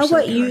off. You for a know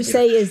what second, I you guess.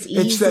 say is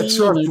It's that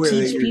easy and you software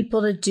that teach you-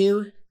 people to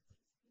do?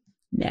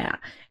 Yeah.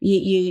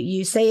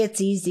 You say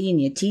it's easy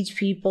and you teach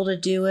people to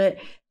do it.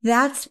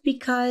 That's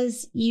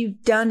because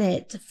you've done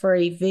it for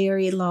a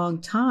very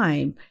long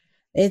time.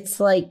 It's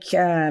like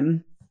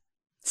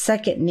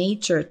second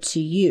nature to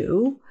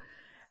you.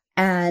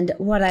 And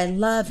what I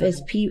love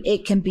is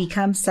it can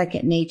become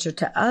second nature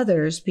to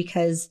others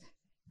because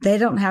they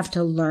don't have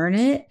to learn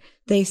it.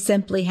 They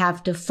simply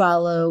have to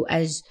follow,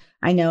 as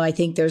I know, I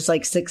think there's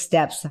like 6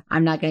 steps.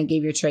 I'm not going to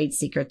give your trade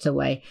secrets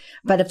away.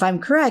 But if I'm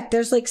correct,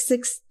 there's like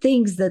 6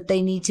 things that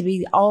they need to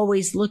be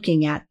always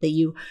looking at that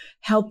you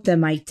help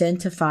them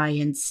identify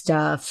and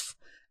stuff.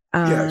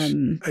 Yes,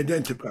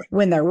 identify.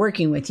 When they're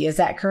working with you. Is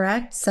that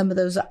correct? Some of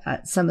those,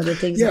 some of the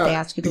things that they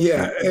ask you to look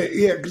at?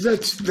 Yeah, because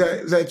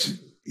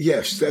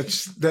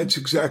that's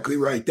exactly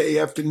right. They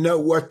have to know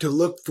what to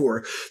look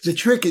for. The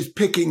trick is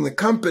picking the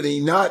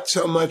company, not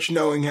so much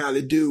knowing how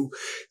to do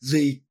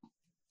the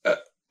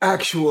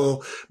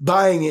actual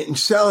buying it and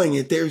selling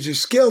it. There's a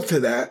skill to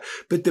that.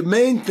 But the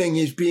main thing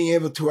is being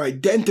able to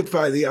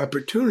identify the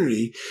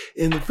opportunity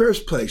in the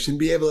first place and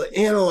be able to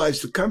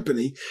analyze the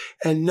company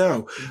and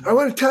know. I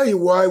want to tell you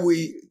why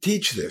we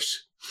teach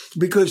this.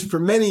 Because for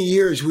many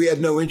years, we had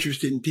no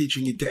interest in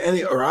teaching it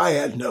to I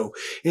had no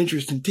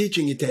interest in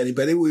teaching it to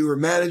anybody. We were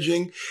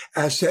managing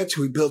assets.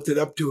 We built it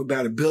up to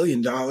about $1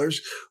 billion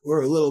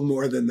or a little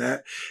more than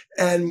that.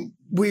 And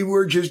we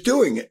were just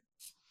doing it.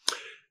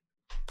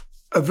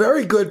 A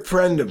very good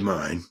friend of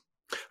mine,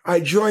 I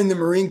joined the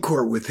Marine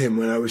Corps with him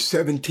when I was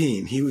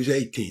 17. He was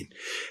 18.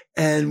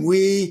 And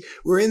we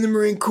were in the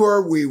Marine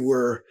Corps. We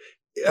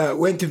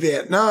went to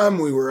Vietnam.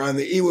 We were on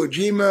the Iwo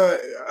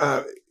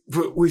Jima.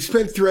 We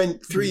spent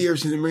 3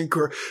 years in the Marine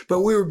Corps,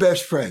 but we were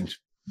best friends.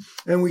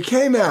 And we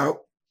came out,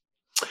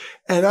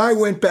 and I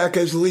went back,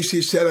 as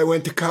Elisea said, I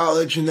went to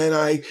college, and then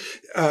I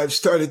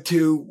started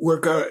to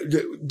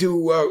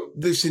do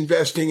this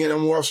investing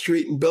on Wall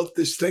Street and built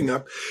this thing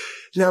up.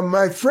 Now,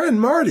 my friend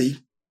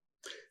Marty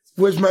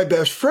was my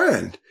best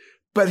friend,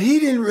 but he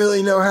didn't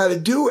really know how to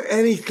do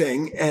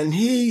anything. And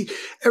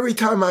every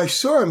time I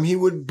saw him, he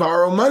would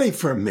borrow money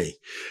from me.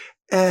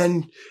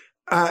 And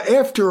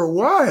after a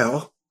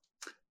while,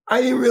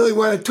 I didn't really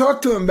want to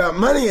talk to him about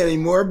money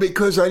anymore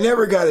because I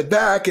never got it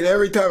back. And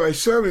every time I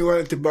saw him, he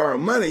wanted to borrow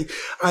money.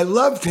 I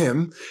loved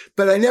him,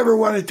 but I never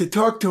wanted to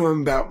talk to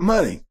him about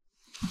money.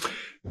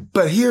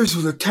 But here's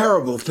the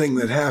terrible thing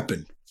that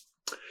happened.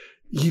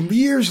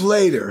 Years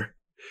later,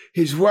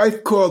 his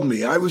wife called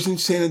me. I was in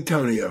San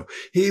Antonio.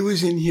 He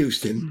was in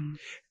Houston.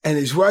 And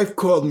his wife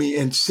called me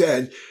and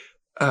said,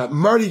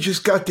 Marty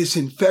just got this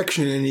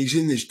infection and he's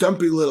in this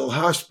dumpy little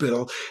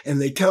hospital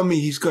and they tell me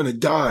he's going to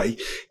die.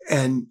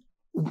 And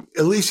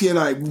Elisea and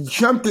I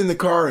jumped in the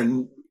car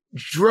and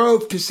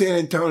drove to San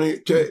Antonio,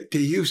 to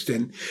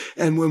Houston.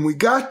 And when we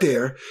got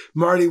there,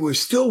 Marty was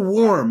still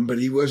warm, but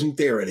he wasn't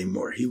there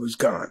anymore. He was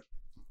gone.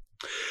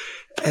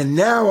 And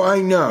now I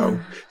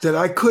know that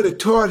I could have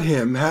taught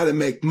him how to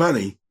make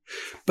money,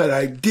 but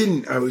I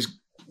didn't. I was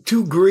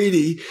too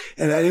greedy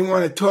and I didn't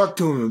want to talk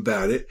to him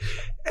about it.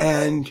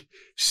 And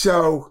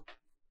so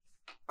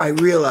I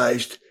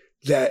realized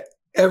that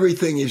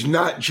everything is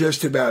not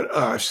just about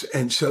us.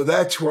 And so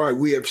that's why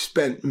we have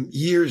spent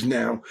years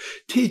now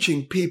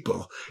teaching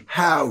people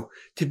how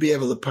to be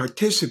able to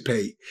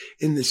participate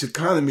in this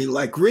economy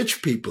like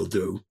rich people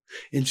do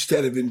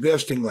instead of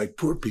investing like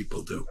poor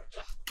people do.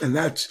 And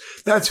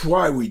that's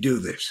why we do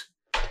this.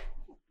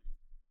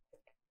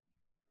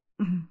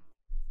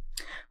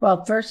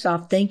 Well, first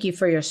off, thank you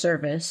for your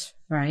service,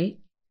 right?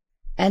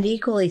 And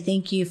equally,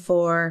 thank you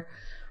for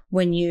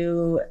when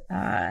you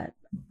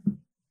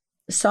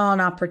saw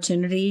an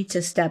opportunity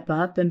to step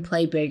up and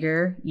play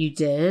bigger, you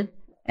did.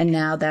 And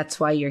now that's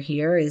why you're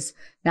here, is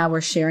now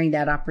we're sharing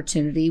that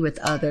opportunity with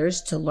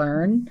others to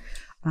learn,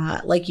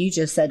 like you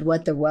just said,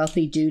 what the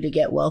wealthy do to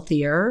get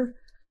wealthier,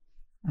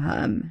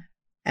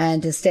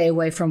 and to stay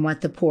away from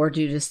what the poor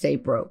do to stay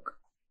broke.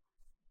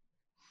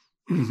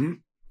 Mm-hmm.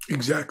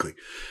 Exactly.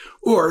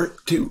 Or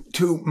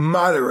to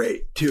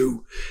moderate,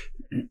 to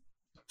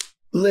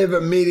live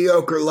a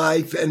mediocre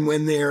life, and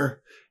when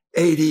they're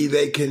 80,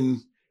 they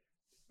can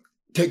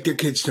take their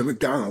kids to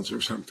McDonald's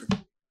or something.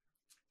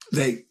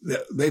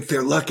 if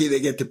they're lucky, they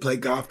get to play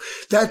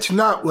golf. That's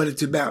not what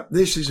it's about.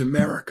 This is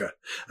America.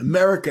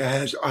 America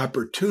has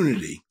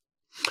opportunity.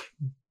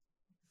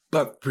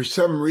 But for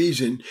some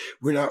reason,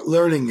 we're not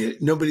learning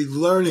it. Nobody's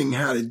learning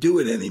how to do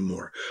it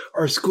anymore.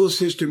 Our school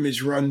system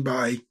is run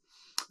by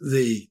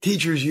the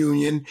teachers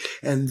union,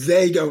 and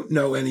they don't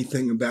know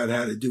anything about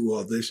how to do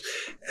all this.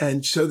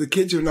 And so the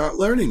kids are not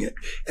learning it.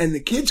 And the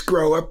kids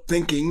grow up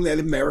thinking that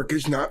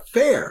America's not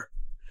fair.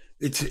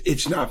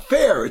 It's not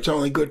fair. It's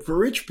only good for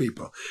rich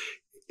people.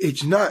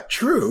 It's not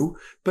true,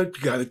 but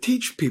you got to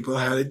teach people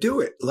how to do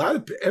it.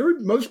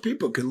 Most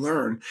people can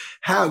learn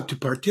how to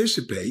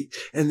participate,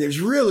 and there's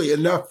really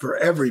enough for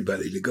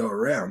everybody to go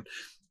around,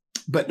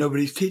 but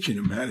nobody's teaching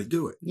them how to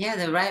do it. Yeah,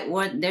 the right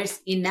word. There's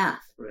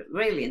enough.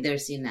 Really,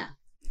 there's enough.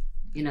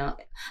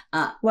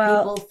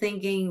 People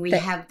thinking we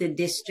have to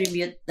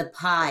distribute the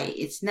pie.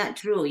 It's not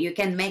true. You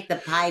can make the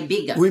pie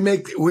bigger. We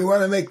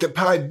want to make the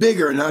pie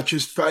bigger, not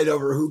just fight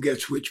over who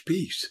gets which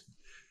piece.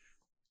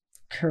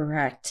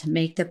 Correct.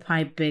 Make the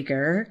pie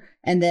bigger,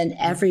 and then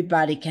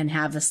everybody can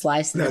have a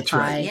slice of the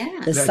pie,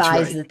 the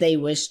size that they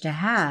wish to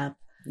have.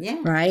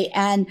 Yeah. Right.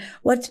 And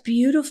what's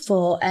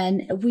beautiful,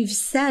 and we've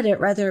said it,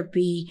 whether it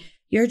be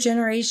your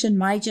generation,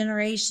 my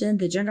generation,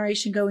 the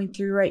generation going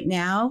through right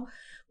now,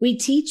 we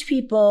teach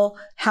people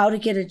how to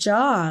get a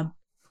job.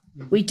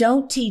 We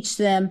don't teach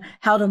them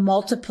how to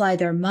multiply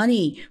their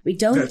money. We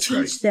don't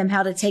teach them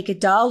how to take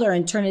 $1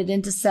 and turn it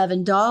into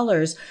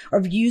 $7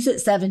 or use it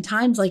 7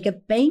 times like a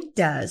bank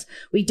does.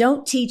 We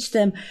don't teach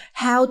them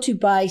how to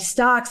buy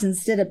stocks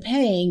instead of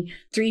paying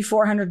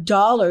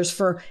 $300-400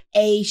 for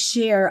a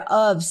share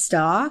of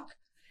stock,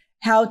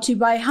 how to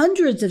buy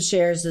hundreds of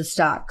shares of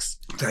stocks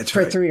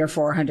for $300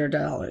 or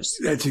 $400.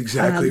 That's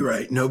exactly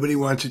right. Nobody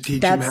wants to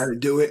teach them how to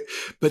do it.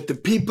 But the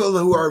people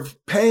who are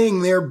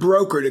paying their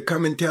broker to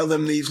come and tell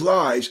them these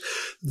lies,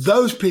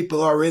 those people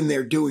are in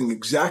there doing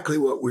exactly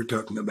what we're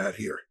talking about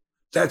here.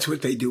 That's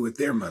what they do with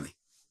their money.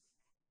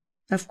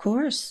 Of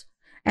course.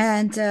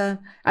 And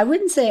I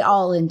wouldn't say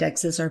all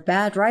indexes are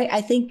bad, right?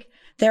 I think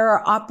there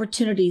are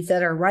opportunities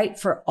that are right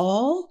for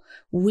all.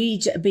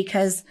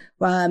 Because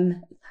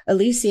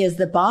Elisea is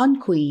the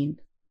bond queen,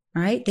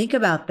 right? Think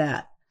about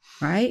that,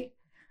 right?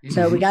 Mm-hmm.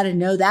 So we got to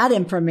know that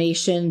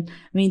information. I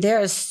mean, there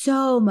is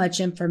so much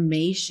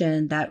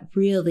information that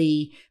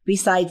really,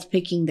 besides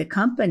picking the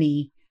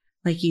company,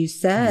 like you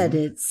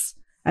said,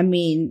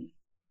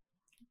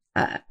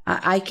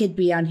 I could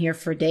be on here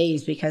for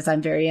days because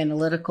I'm very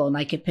analytical and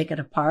I could pick it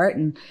apart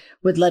and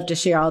would love to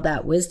share all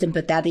that wisdom,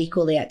 but that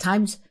equally at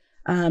times,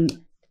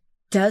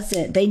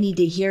 they need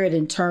to hear it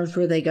in terms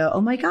where they go,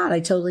 oh my God, I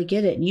totally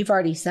get it. And you've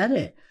already said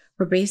it.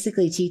 We're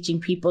basically teaching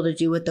people to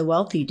do what the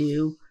wealthy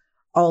do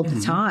all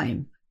the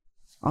time.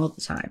 All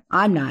the time.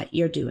 I'm not.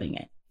 You're doing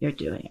it. You're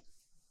doing it.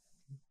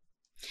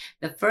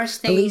 The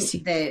first thing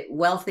the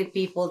wealthy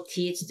people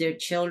teach their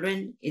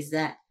children is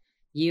that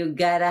you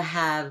gotta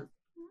have,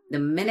 the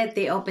minute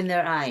they open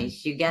their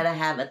eyes, you gotta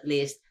have at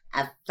least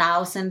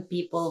 1,000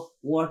 people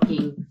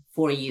working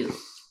for you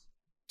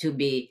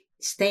to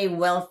stay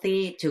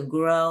wealthy, to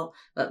grow.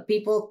 But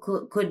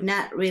people could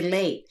not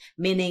relate,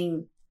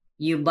 meaning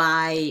you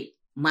buy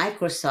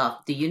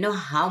Microsoft. Do you know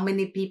how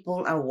many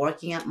people are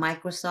working at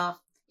Microsoft?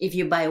 If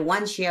you buy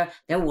 1 share,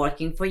 they're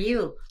working for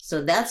you.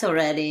 So that's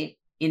already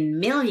in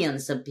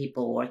millions of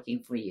people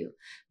working for you.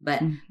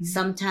 But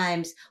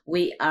sometimes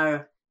we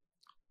are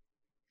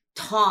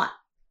taught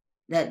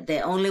that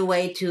the only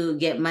way to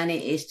get money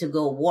is to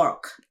go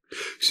work.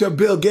 So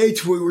Bill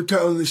Gates, we were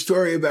telling the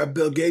story about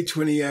Bill Gates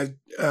when he had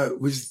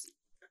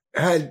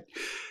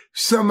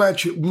so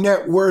much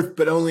net worth,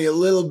 but only a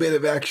little bit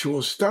of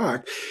actual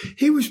stock.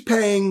 He was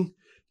paying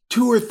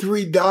 $2 or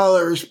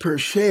 $3 per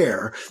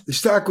share. The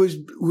stock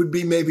would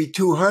be maybe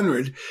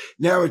 200.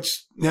 Now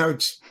it's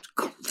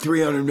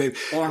 300, maybe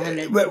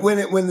 400. But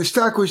when the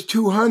stock was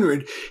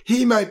 200,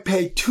 he might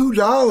pay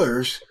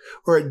 $2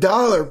 or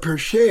 $1 per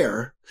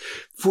share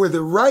for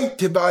the right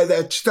to buy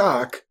that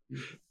stock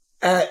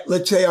at,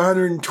 let's say,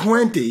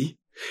 120.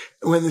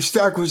 When the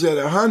stock was at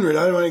 100,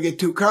 I don't want to get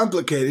too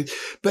complicated,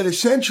 but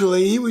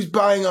essentially he was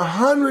buying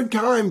 100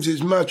 times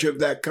as much of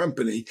that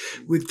company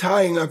with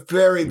tying up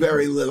very,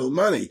 very little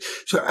money.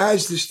 So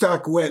as the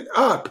stock went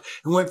up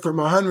and went from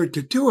 100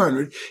 to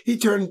 200, he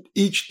turned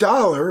each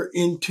dollar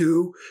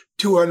into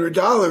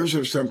 $200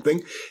 or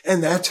something.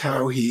 And that's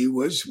how he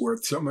was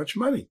worth so much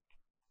money.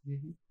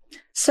 Mm-hmm.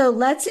 So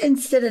let's,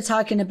 instead of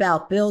talking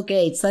about Bill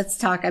Gates, let's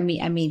talk, I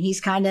mean,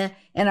 he's kind of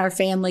in our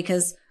family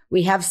because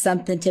we have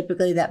something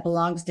typically that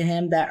belongs to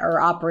him that or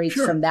operates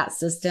from that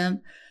system.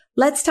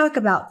 Let's talk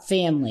about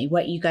family,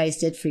 what you guys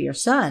did for your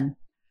son.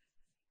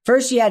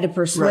 First, you had to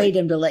persuade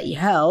him to let you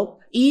help,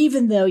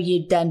 even though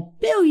you'd done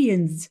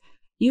billions.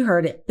 You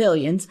heard it,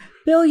 billions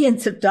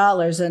of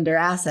dollars under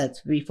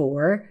assets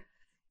before.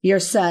 Your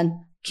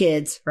son,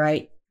 kids,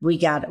 right? We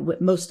got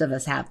it. Most of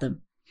us have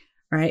them,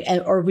 right?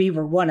 Or we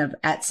were one of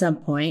at some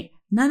point.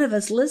 None of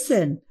us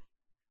listen.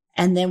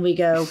 And then we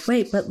go,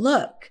 wait, but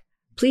look.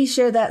 Please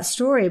share that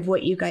story of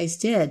what you guys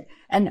did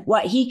and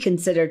what he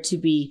considered to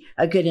be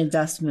a good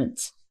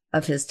investment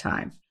of his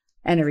time.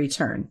 and a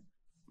return.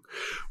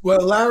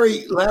 Well,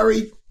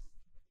 Larry,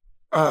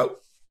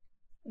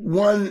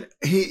 won.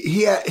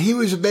 He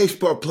was a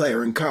baseball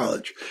player in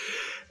college,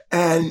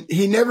 and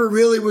he never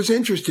really was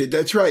interested.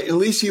 That's right.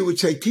 Elisea would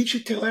say, "Teach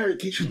it to Larry.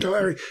 Teach it to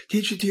Larry.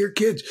 Teach it to your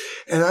kids."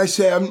 And I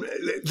say,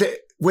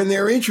 when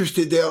they're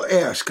interested, they'll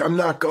ask. I'm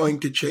not going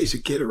to chase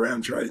a kid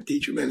around trying to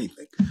teach him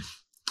anything.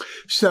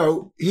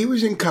 So he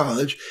was in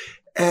college,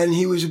 and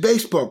he was a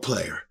baseball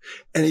player,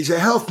 and he's a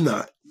health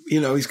nut.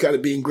 He's got to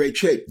be in great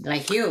shape.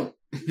 Like you.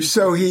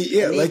 So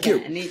like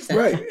you. Anita.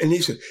 Right,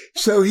 Anita.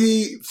 So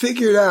he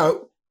figured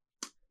out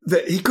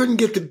that he couldn't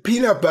get the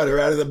peanut butter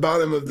out of the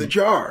bottom of the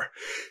jar.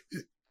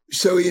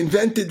 So he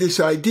invented this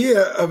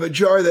idea of a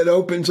jar that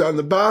opens on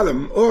the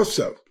bottom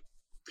also.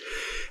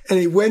 And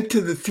he went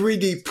to the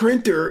 3D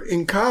printer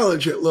in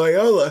college at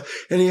Loyola,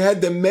 and he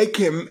had to make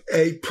him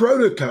a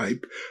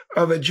prototype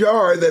of a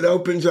jar that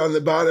opens on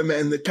the bottom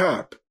and the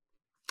top.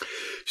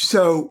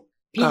 So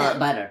peanut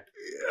butter.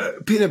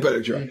 Peanut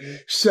butter jar. Mm-hmm.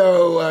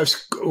 So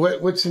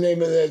what's the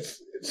name of that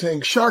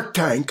thing? Shark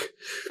Tank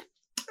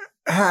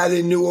had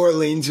in New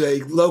Orleans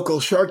a local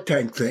Shark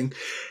Tank thing,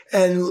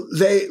 and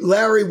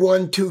Larry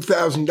won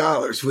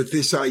 $2,000 with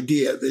this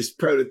idea, this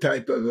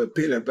prototype of a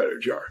peanut butter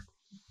jar.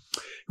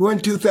 He won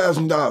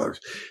 $2,000.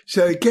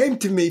 So he came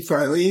to me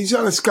finally. He's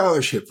on a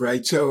scholarship,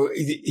 right? So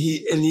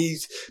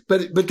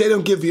but they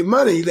don't give you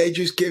money. They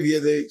just give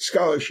you the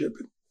scholarship.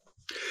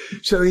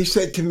 So he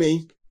said to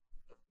me,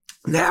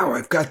 "Now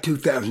I've got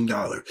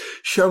 $2,000.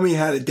 Show me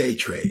how to day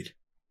trade."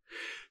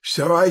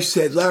 So I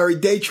said, "Larry,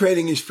 day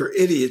trading is for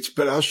idiots,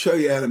 but I'll show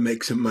you how to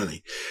make some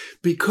money."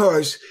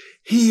 Because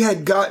he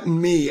had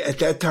gotten me at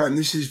that time,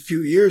 this is a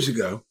few years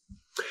ago,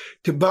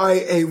 to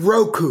buy a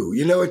Roku.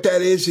 You know what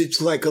that is? It's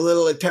like a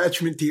little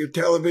attachment to your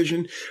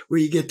television where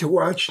you get to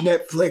watch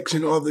Netflix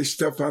and all this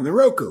stuff on the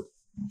Roku.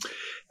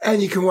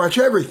 And you can watch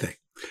everything.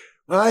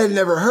 Well, I had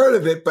never heard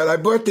of it, but I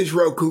bought this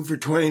Roku for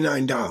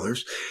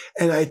 $29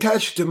 and I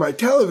attached it to my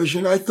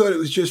television. I thought it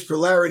was just for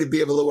Larry to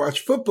be able to watch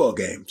football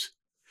games.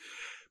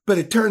 But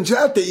it turns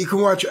out that you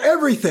can watch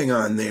everything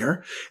on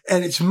there,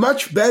 and it's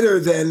much better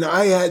than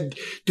I had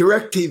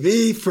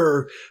DirecTV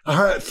for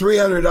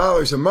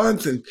 $300 a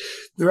month, and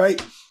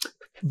right.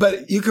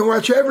 But you can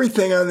watch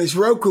everything on this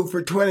Roku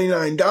for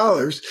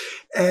 $29.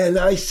 And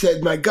I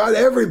said, my God,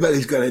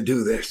 everybody's going to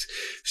do this.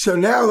 So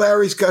now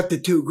Larry's got the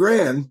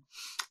 $2,000.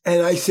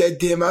 And I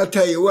said to him, I'll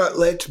tell you what,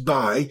 let's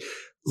buy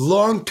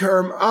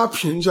long-term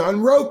options on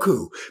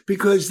Roku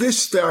because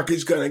this stock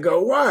is going to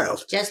go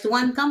wild. Just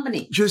one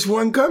company. Just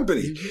one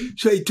company. Mm-hmm.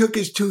 So he took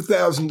his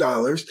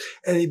 $2,000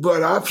 and he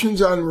bought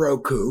options on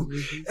Roku.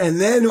 Mm-hmm. And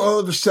then all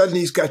of a sudden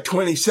he's got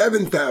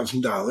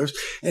 $27,000.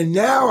 And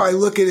now I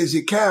look at his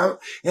account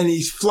and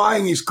he's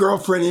flying his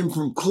girlfriend in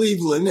from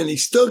Cleveland and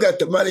he's still got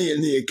the money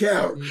in the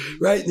account, mm-hmm.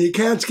 right? And the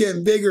account's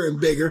getting bigger and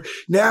bigger.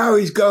 Now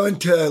he's going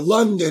to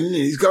London and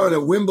he's going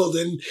to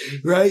Wimbledon,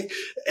 mm-hmm. right?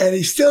 And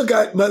he's still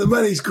got, the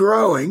money's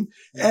growing.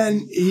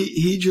 And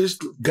he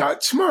just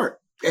got smart.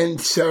 And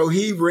so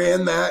he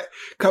ran that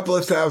couple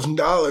of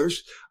 $1,000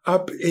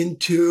 up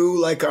into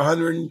like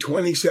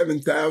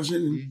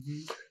 127,000. Mm-hmm.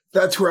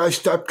 That's where I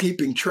stopped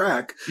keeping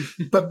track.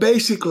 But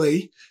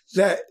basically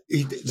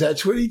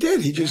that's what he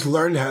did. He just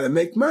learned how to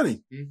make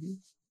money. Mm-hmm.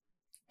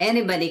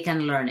 Anybody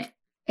can learn it.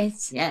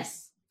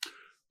 Yes.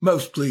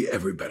 Mostly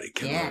everybody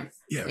can learn it.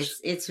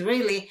 Yes. It's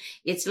really,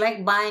 it's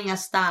like buying a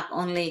stock,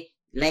 only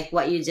like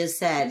what you just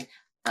said.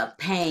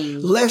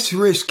 Paying less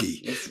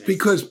risky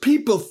because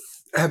people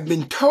have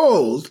been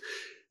told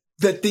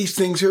that these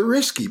things are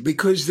risky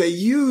because they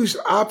use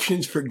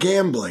options for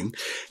gambling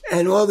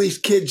and all these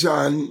kids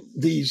on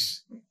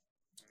these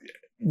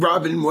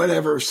Robin,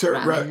 whatever.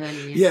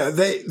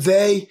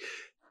 They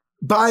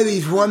buy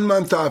these 1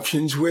 month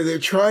options where they're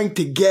trying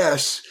to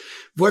guess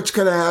what's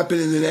going to happen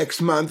in the next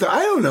month.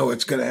 I don't know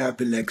what's going to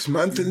happen next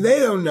month and they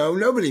don't know.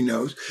 Nobody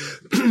knows,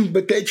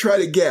 but they try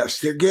to guess.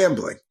 They're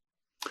gambling.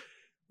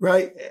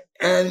 Right.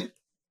 And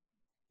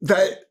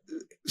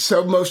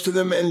so most of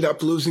them end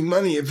up losing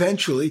money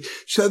eventually.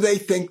 So they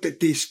think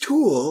that this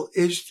tool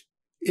is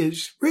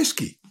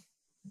risky.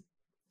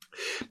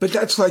 But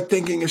that's like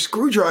thinking a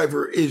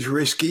screwdriver is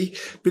risky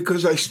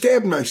because I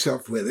stabbed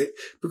myself with it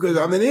because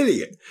I'm an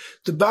idiot.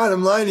 The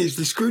bottom line is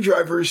the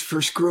screwdriver is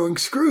for screwing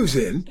screws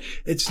in.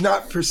 It's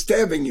not for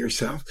stabbing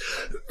yourself.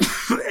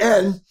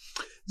 And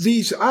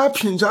these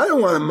options, I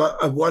don't want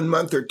a 1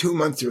 month or 2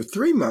 months or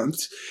 3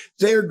 months.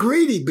 They're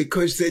greedy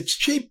because it's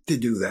cheap to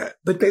do that,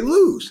 but they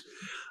lose.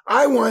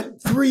 I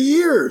want 3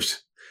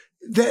 years.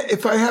 That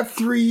if I have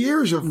 3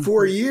 years or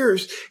 4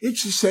 years,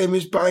 it's the same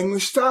as buying the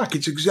stock.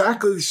 It's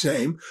exactly the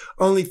same,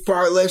 only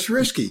far less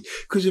risky.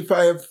 Because if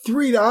I have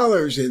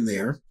 $3 in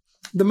there,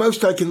 the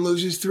most I can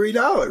lose is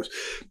 $3.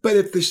 But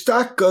if the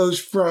stock goes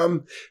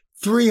from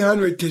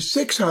 300 to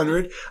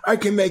 600, I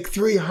can make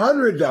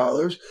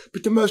 $300,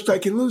 but the most I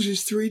can lose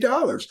is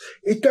 $3.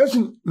 It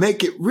doesn't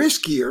make it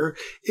riskier.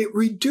 It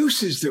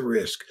reduces the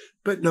risk,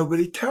 but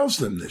nobody tells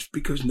them this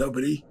because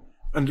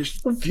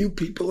few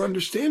people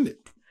understand it.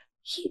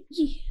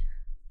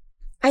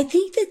 I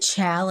think the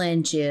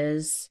challenge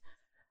is,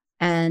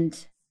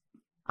 and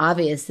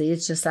obviously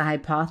it's just a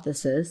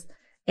hypothesis,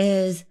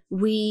 is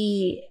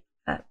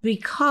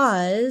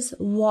because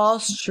Wall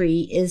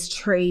Street is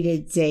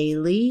traded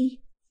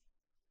daily,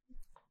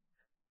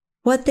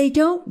 what they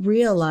don't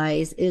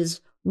realize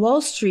is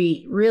Wall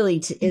Street really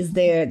is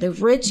there. The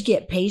rich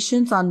get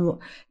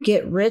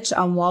rich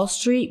on Wall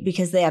Street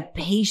because they have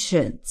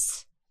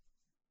patience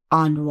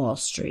on Wall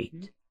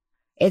Street.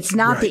 It's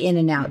not the in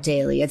and out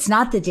daily. It's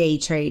not the day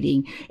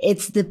trading.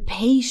 It's the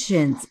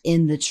patience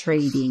in the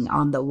trading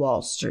on the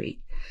Wall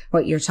Street,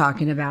 what you're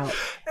talking about.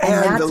 And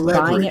that's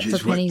buying it for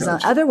pennies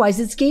on. Otherwise,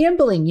 it's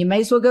gambling. You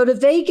may as well go to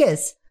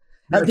Vegas.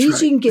 At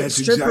least you can get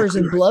strippers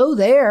and blow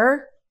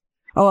there.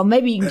 Oh, well,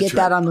 maybe you can get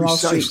that on Wall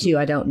Street too.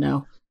 I don't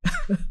know.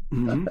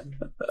 Mm-hmm.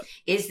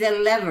 It's the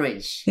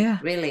leverage,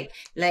 really.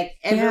 Like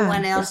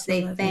everyone else,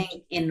 they think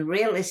in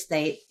real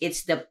estate,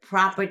 it's the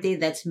property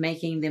that's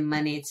making the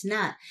money. It's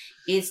not.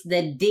 It's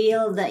the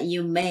deal that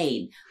you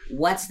made.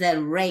 What's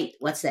that rate?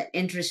 What's that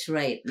interest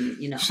rate?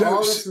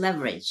 All this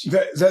leverage.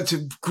 That's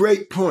a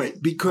great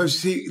point,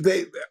 because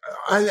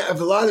I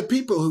have a lot of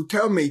people who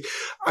tell me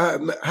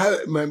how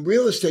my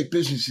real estate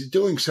business is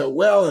doing so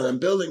well, and I'm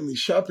building these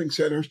shopping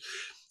centers.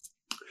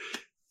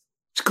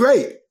 It's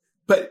great.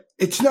 But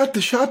it's not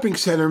the shopping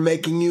center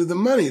making you the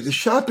money. The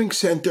shopping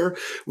center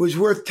was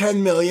worth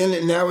 $10 million,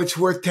 and now it's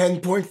worth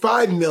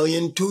 $10.5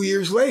 million 2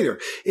 years later.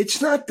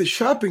 It's not the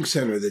shopping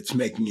center that's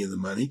making you the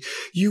money.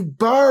 You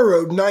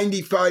borrowed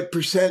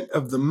 95%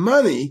 of the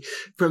money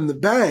from the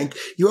bank.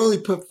 You only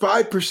put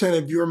 5%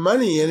 of your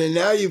money in, and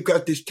now you've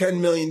got this $10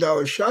 million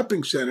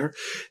shopping center,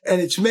 and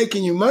it's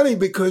making you money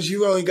because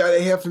you only got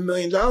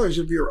 $500,000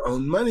 of your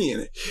own money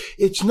in it.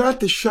 It's not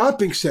the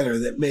shopping center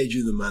that made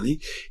you the money.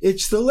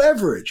 It's the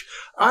leverage.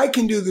 I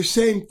can do the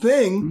same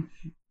thing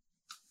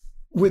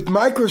with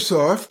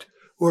Microsoft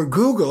or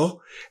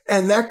Google,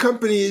 and that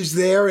company is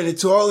there and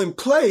it's all in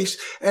place,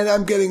 and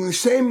I'm getting the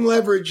same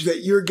leverage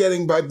that you're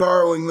getting by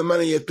borrowing the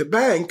money at the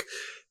bank,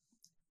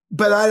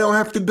 but I don't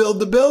have to build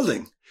the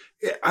building.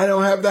 I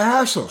don't have the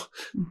hassle.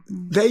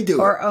 They do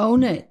or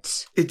own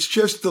it. It's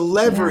just the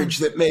leverage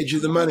that made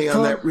you the money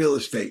on that real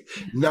estate,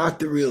 not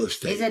the real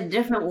estate. It's a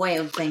different way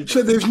of thinking.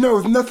 So there's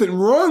nothing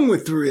wrong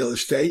with the real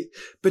estate,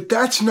 but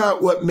that's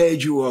not what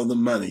made you all the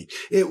money.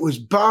 It was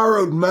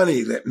borrowed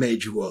money that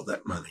made you all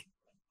that money.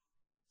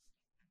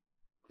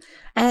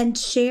 And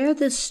share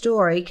the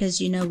story,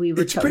 because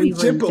it's pretty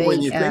simple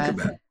when you think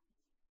about it.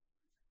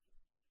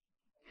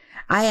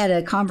 I had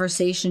a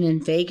conversation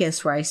in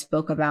Vegas where I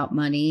spoke about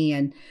money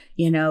and,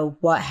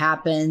 what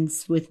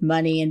happens with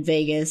money in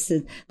Vegas.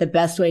 The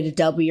best way to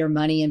double your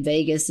money in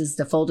Vegas is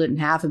to fold it in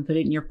half and put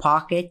it in your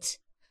pocket,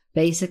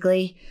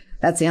 basically.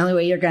 That's the only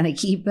way you're going to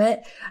keep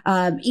it.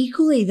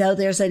 Equally, though,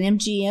 there's an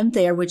MGM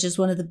there, which is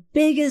one of the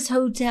biggest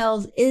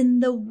hotels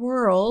in the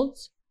world.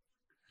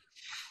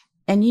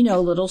 And a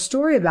little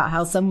story about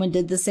how someone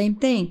did the same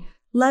thing.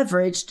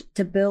 Leveraged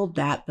to build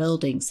that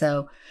building.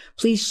 So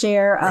please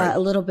share a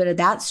little bit of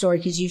that story,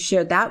 because you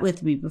shared that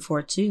with me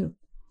before too.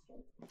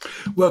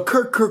 Well,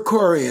 Kirk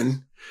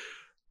Kerkorian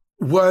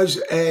he was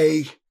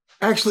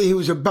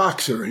a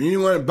boxer, and he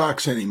didn't want to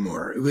box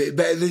anymore.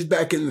 This is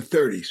back in the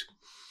 30s.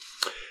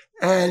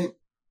 And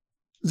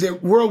the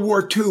World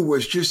War II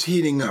was just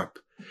heating up.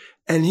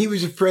 And he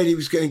was afraid he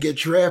was going to get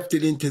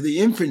drafted into the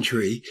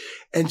infantry.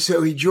 And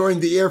so he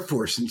joined the Air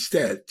Force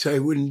instead, so he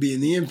wouldn't be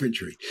in the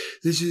infantry.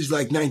 This is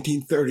like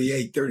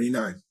 1938,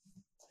 39.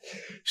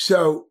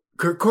 So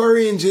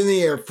Kerkorian's in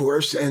the Air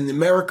Force, and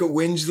America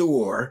wins the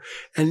war.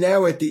 And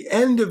now at the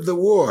end of the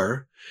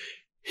war,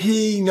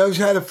 he knows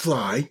how to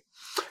fly.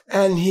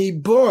 And he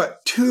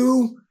bought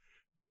 2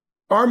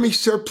 Army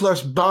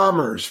surplus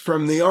bombers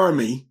from the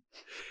Army.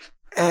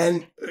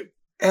 And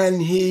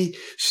he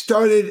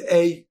started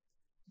a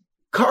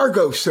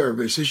cargo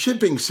service, a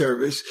shipping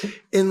service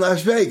in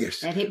Las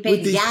Vegas. And he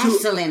paid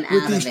gasoline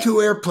with these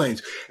 2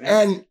 airplanes. Right.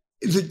 And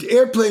the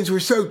airplanes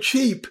were so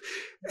cheap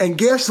and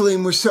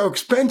gasoline was so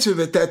expensive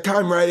at that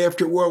time, right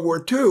after World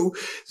War II,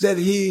 that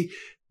he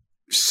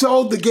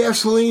sold the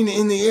gasoline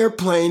in the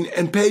airplane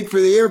and paid for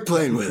the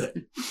airplane with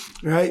it.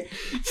 Right?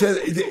 So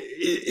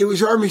it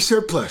was Army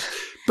surplus.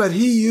 But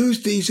he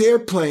used these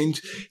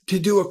airplanes to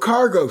do a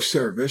cargo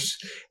service,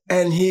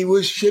 and he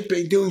was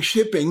doing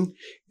shipping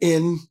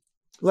in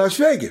Las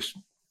Vegas.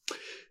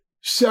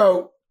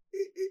 So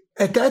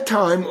at that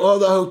time, all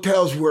the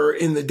hotels were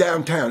in the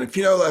downtown. If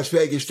you know Las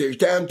Vegas, there's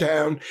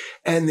downtown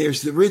and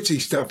there's the ritzy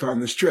stuff on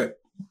the strip.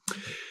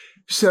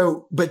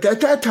 So, but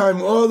at that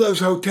time, all those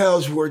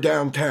hotels were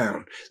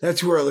downtown.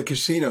 That's where all the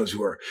casinos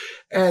were.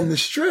 And the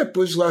strip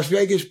was Las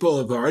Vegas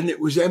Boulevard, and it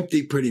was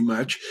empty pretty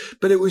much,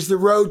 but it was the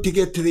road to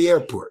get to the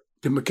airport,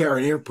 to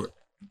McCarran Airport.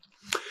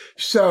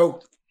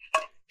 So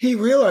he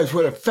realized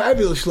what a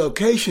fabulous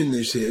location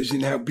this is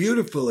and how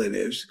beautiful it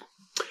is.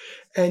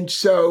 And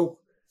so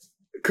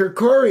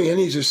Kerkorian,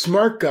 he's a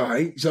smart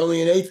guy. He's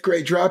only an 8th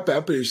grade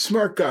dropout, but he's a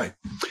smart guy.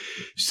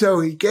 So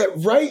he get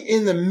right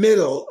in the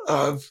middle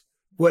of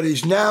what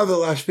is now the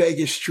Las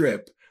Vegas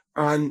Strip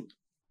on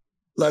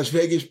Las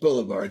Vegas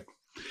Boulevard.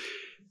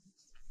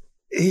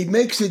 He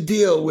makes a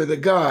deal with a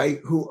guy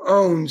who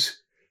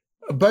owns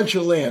a bunch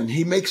of land.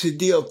 He makes a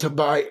deal to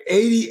buy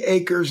 80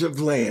 acres of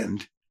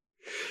land,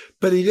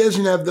 but he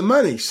doesn't have the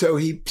money. So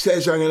he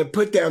says, I'm going to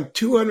put down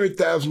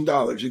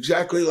 $200,000,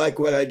 exactly like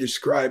what I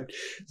described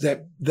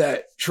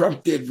that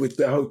Trump did with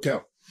the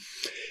hotel.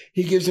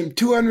 He gives him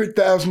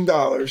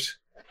 $200,000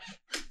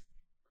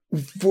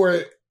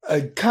 for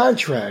a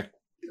contract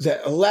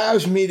that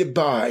allows me to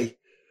buy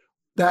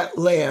that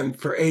land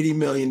for $80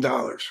 million.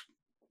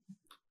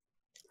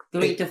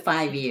 3 to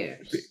 5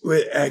 years.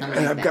 And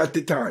I've got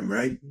the time,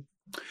 right?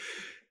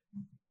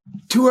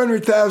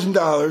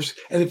 $200,000.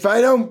 And if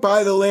I don't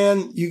buy the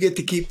land, you get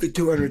to keep the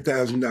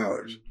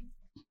 $200,000.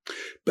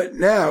 But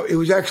now it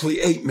was actually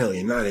 8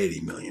 million, not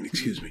 80 million,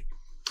 excuse me.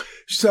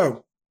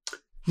 So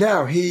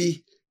now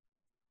he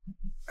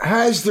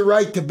has the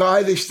right to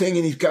buy this thing,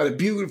 and he's got a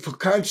beautiful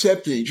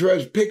concept, and he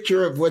draws a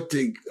picture of what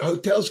the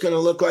hotel's going to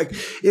look like.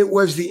 It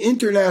was the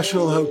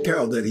International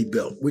Hotel that he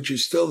built, which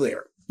is still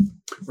there,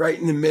 right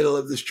in the middle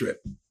of the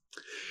strip.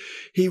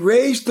 He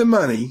raised the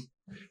money,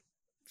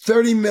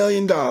 $30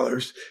 million,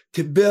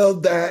 to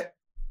build that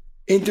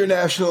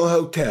International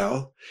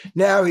Hotel.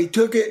 Now he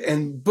took it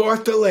and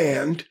bought the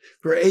land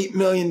for $8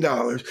 million.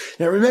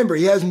 Now remember,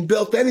 he hasn't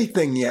built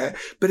anything yet,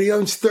 but he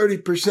owns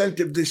 30%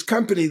 of this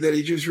company that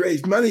he just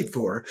raised money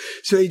for.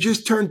 So he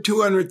just turned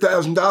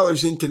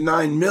 $200,000 into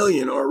 $9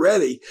 million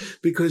already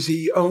because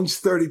he owns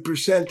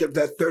 30% of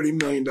that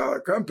 $30 million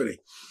company.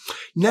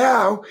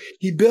 Now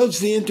he builds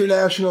the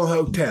International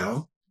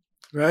Hotel,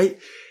 right?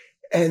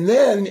 And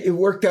then it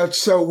worked out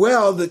so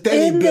well that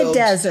then he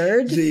builds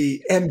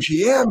the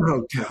MGM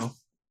Hotel,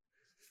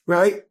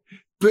 right?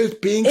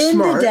 But being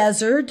smart. In the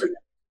desert.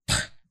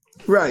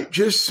 Right,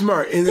 just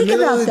smart. In the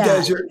middle of the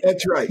desert,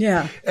 that's right.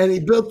 Yeah. And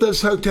he built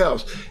those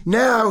hotels.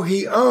 Now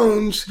he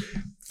owns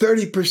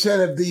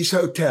 30% of these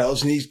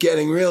hotels, and he's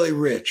getting really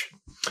rich.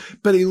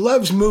 But he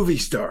loves movie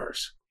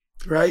stars,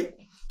 right?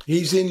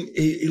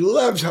 He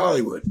loves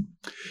Hollywood.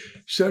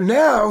 So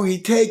now he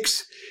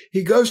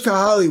goes to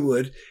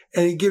Hollywood,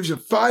 and he gives a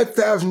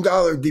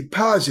 $5,000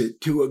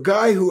 deposit to a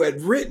guy who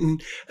had written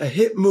a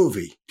hit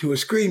movie, to a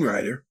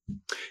screenwriter,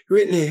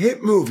 written a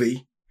hit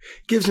movie,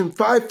 gives him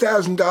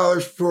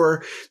 $5,000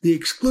 for the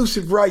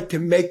exclusive right to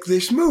make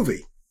this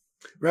movie,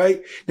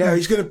 right? Now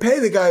he's going to pay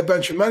the guy a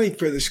bunch of money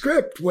for the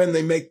script when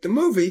they make the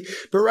movie,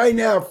 but right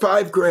now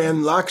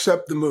 $5,000 locks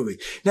up the movie.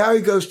 Now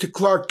he goes to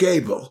Clark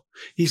Gable.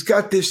 He's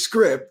got this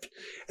script,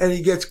 and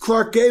he gets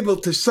Clark Gable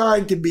to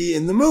sign to be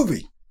in the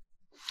movie.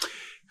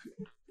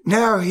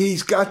 Now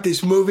he's got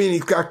this movie and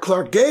he's got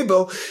Clark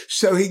Gable,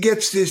 so he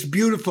gets this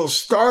beautiful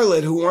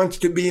starlet who wants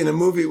to be in a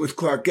movie with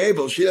Clark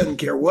Gable. She doesn't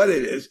care what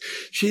it is.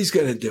 She's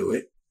going to do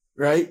it,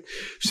 right?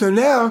 So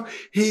now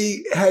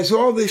he has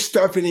all this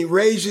stuff and he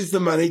raises the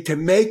money to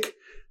make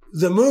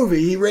the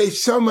movie. He raised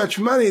so much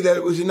money that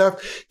it was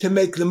enough to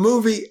make the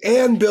movie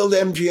and build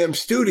MGM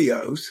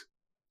Studios.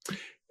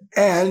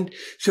 And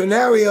so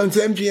now he owns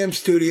MGM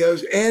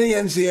Studios and he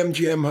owns the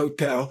MGM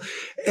Hotel.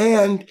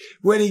 And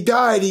when he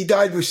died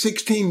with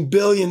 $16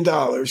 billion,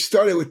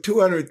 started with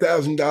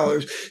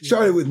 $200,000,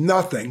 started with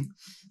nothing.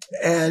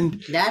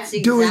 And that's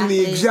exactly doing the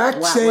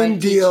exact same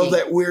deal teaching.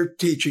 that we're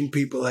teaching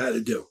people how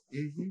to do.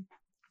 Mm-hmm.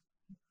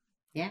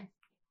 Yeah.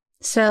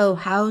 So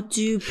how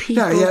do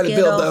people he had to get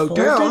build the a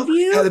hotel. hold of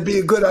you? It had to be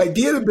a good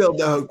idea to build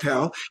the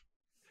hotel.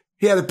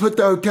 He had to put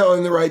the hotel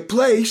in the right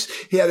place.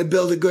 He had to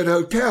build a good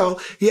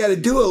hotel. He had to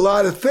do a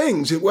lot of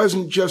things. It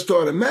wasn't just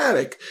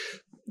automatic.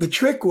 The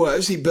trick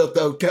was he built the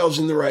hotels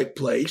in the right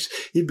place.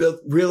 He built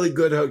really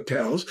good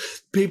hotels.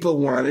 People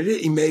wanted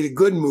it. He made a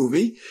good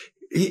movie.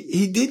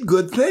 He did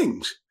good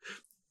things.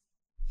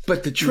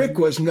 But the trick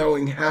was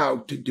knowing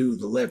how to do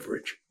the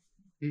leverage.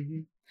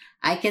 Mm-hmm.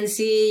 I can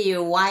see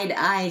your wide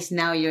eyes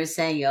now. You're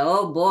saying,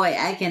 oh boy,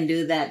 I can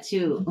do that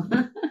too.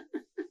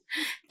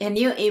 Can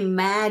you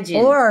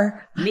imagine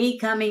me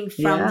coming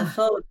from the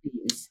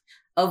Philippines,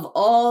 of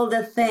all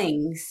the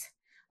things,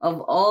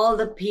 of all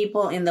the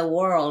people in the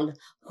world,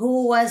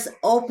 who was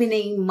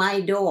opening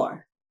my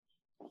door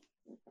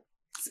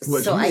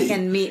so I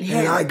can meet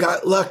him? And I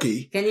got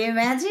lucky. Can you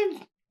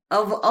imagine?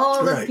 Of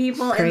all the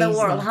people in the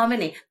world, how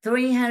many?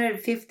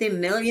 350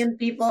 million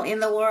people in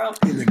the world?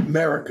 In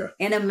America.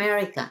 In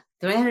America.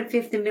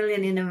 350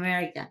 million in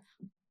America.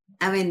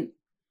 I mean,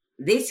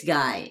 this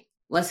guy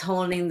was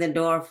holding the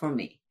door for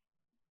me.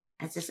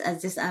 It's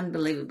just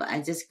unbelievable.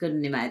 I just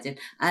couldn't imagine.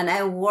 And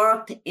I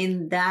worked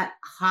in that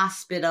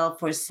hospital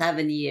for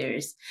 7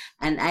 years,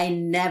 and I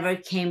never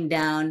came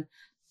down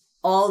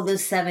all the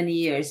 7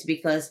 years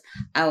because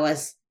I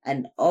was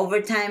an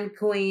overtime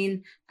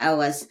queen. I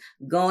was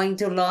going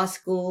to law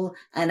school,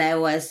 and I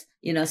was,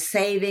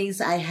 savings.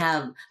 I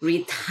have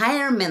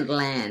retirement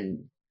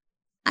land.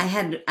 I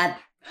had at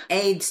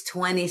age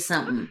 20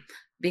 something.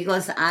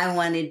 Because I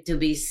wanted to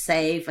be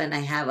safe and I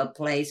have a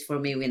place for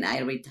me when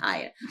I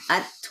retire.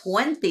 At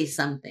 20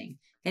 something.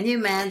 Can you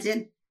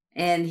imagine?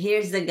 And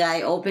here's the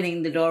guy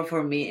opening the door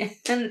for me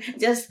and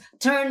just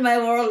turned my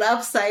world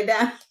upside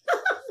down.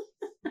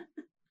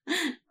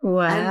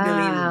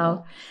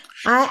 Wow.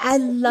 I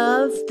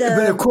love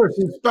But of the, course,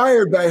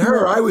 inspired by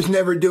her, I was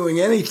never doing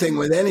anything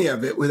with any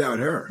of it without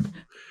her.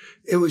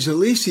 It was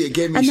Elisea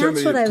gave me and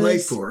that's somebody what to I play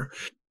was, for.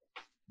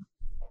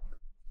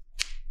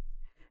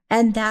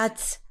 and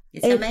that's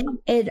It's it.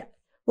 amazing.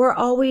 We're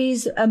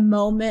always a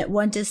moment,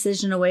 one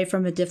decision away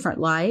from a different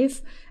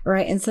life,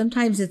 right? And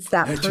sometimes it's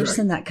that That's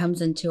person right. that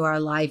comes into our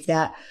life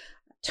that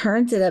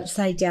turns it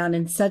upside down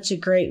in such a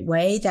great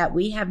way that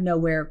we have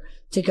nowhere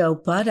to go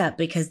but up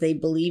because they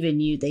believe in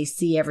you. They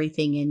see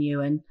everything in you.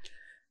 And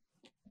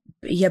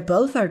you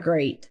both are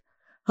great.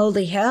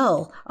 Holy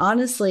hell.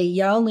 Honestly,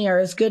 you only are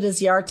as good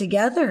as you are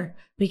together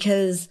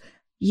because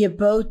you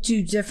both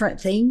do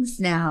different things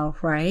now,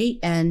 right?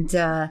 And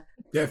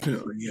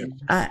Definitely,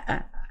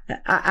 yeah.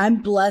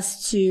 I'm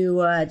blessed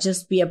to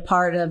just be a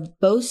part of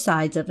both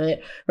sides of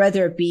it,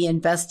 whether it be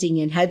investing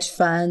in hedge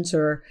funds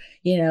or,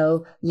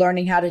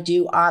 learning how to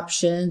do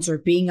options or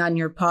being on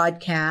your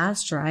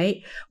podcast,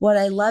 right? What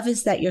I love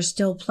is that you're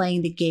still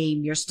playing the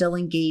game. You're still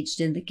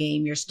engaged in the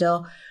game. You're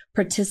still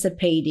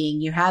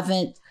participating. You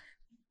haven't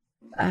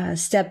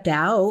stepped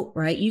out,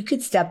 right? You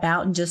could step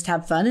out and just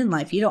have fun in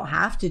life. You don't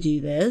have to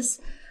do this.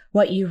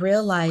 What you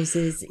realize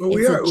is Well,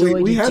 it's a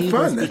joy we to have do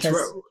fun. this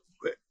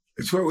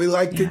That's what we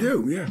like to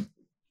do. Yeah.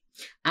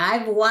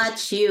 I've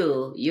watched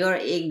you. You're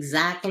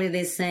exactly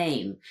the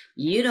same.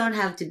 You don't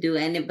have to do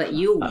any, but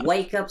you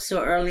wake up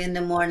so early in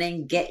the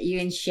morning, get you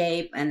in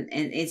shape, and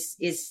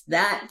it's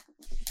that,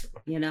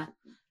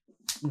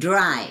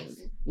 drive,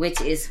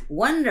 which is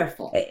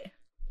wonderful.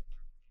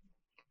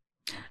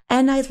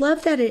 And I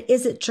love that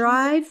it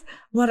drive.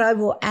 What I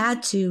will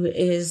add to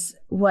is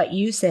what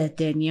you said,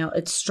 Danielle.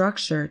 It's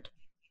structured.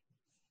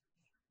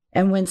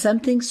 And when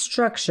something's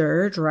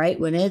structured, right,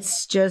 when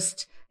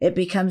it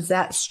becomes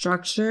that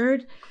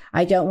structured,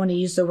 I don't want to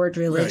use the word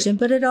religion,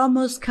 but it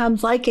almost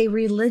comes like a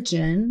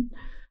religion,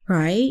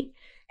 right?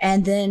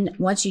 And then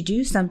once you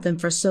do something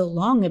for so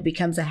long, it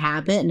becomes a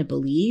habit and a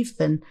belief,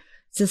 and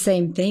it's the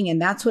same thing. And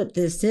that's what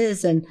this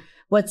is. And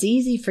what's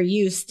easy for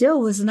you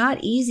still was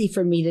not easy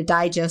for me to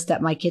digest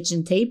at my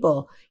kitchen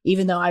table,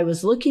 even though I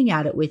was looking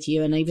at it with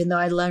you. And even though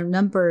I learn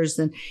numbers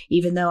and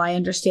even though I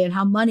understand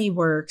how money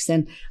works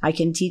and I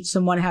can teach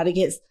someone how to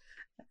get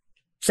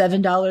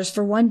 $7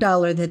 for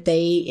 $1 that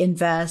they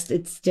invest,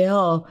 it's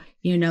still,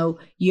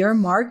 your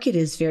market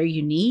is very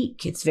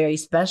unique. It's very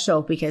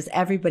special because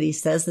everybody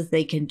says that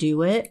they can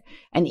do it.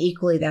 And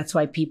equally, that's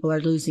why people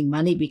are losing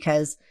money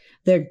because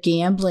they're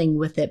gambling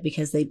with it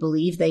because they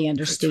believe they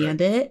understand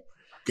it.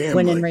 Gambling.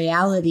 When in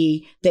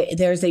reality,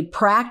 there's a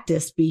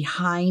practice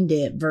behind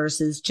it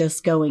versus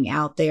just going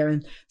out there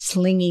and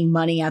slinging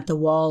money at the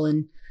wall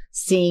and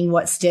seeing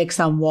what sticks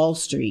on Wall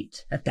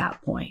Street at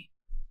that point.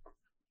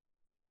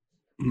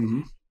 Mm-hmm.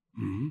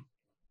 Mm-hmm.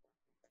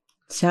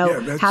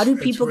 So how do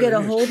people get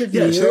a hold of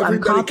you? I'm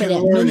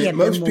confident many of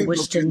them will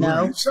wish to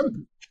know.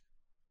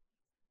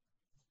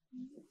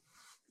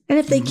 And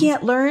if they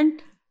can't learn,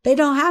 they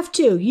don't have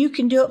to. You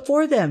can do it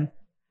for them.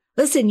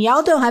 Listen,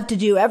 y'all don't have to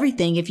do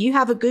everything. If you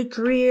have a good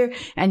career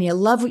and you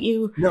love what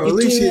you're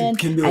doing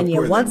can do and it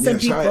you for want them.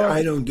 some Yes, people.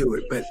 I don't do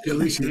it, but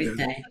Elisea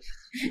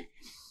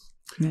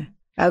does.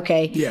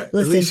 Okay. Yeah,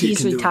 listen, Elisea he's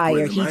can do it for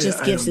retired. them. He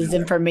just gives his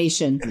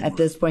information at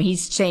this point.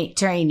 He's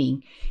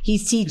training.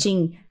 He's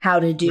teaching how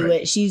to do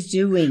it. She's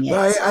doing it.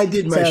 Well, I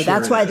did my share. So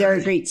that's why they're a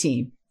already. great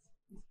team.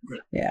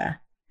 Right. Yeah.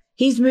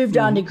 He's moved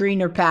on to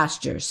greener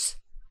pastures.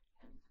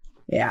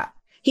 Yeah.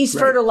 He's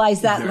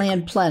fertilized that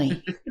land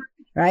plenty.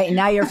 Right? And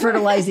now you're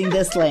fertilizing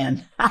this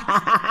land.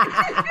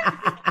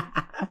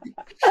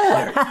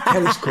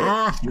 Tennis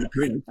court.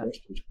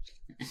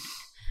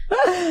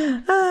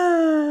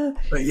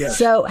 But yes.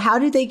 So how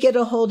do they get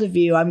a hold of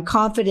you? I'm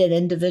confident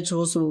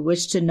individuals will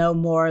wish to know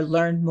more,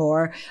 learn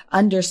more,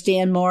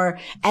 understand more.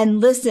 And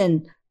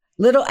listen,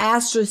 little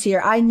asterisk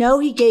here. I know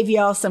he gave you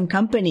all some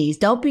companies.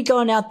 Don't be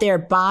going out there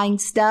buying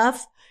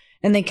stuff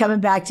and then coming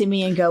back to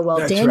me and go, well,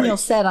 That's Daniel right.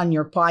 said on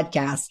your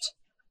podcast.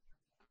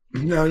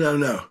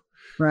 No.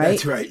 Right?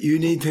 That's right. You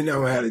need to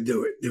know how to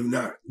do it. Do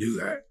not do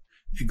that.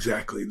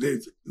 Exactly.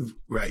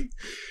 Right.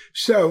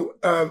 So,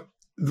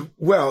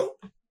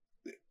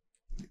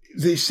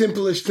 the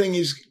simplest thing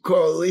is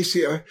call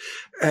Elisea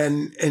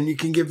and you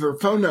can give her a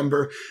phone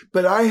number.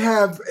 But I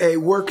have a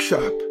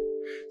workshop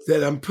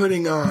that I'm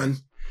putting on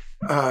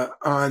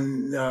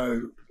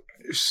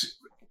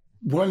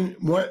one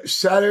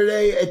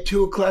Saturday at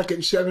 2:00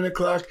 and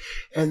 7:00,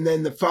 and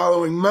then the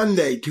following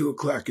Monday,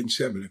 2:00 and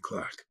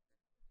 7:00.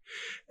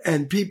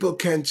 And people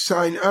can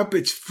sign up.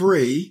 It's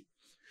free.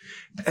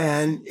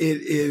 And it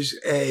is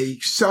a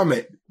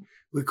summit.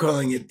 We're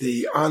calling it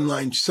the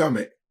online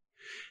summit.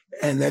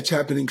 And that's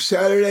happening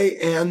Saturday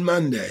and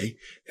Monday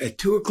at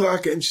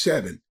 2:00 and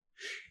 7.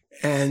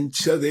 And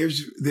so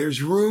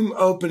there's room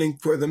opening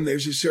for them.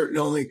 There's a certain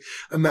only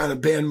amount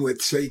of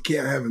bandwidth, so you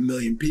can't have 1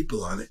 million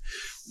people on it.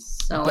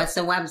 So what's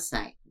the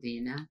website? Do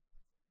you know?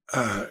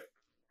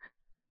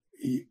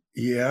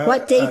 Yeah.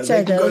 What dates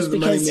are those?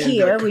 Because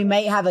here we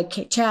might have a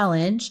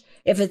challenge.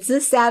 If it's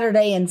this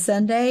Saturday and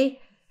Sunday,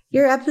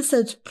 your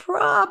episode's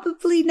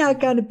probably not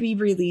going to be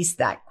released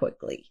that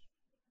quickly.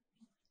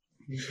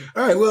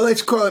 All right, well,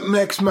 let's call it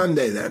next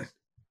Monday then.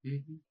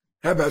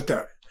 How about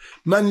that?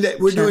 Monday,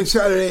 we're doing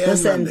Saturday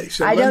and Monday.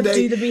 So I Monday, don't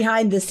do the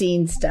behind the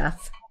scenes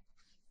stuff.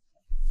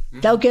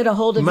 They'll get a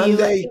hold of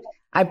Monday,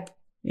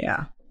 you.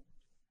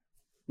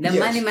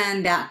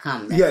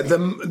 TheMoneyman.com. Yeah, the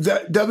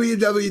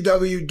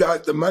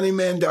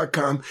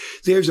www.themoneyman.com.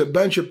 There's a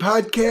bunch of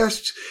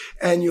podcasts,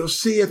 and you'll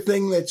see a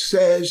thing that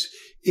says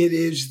it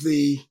is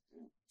the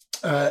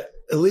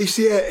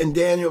Elisea and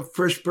Daniel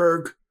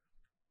Frishberg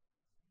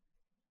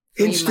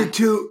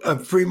Institute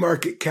of Free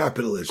Market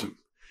Capitalism.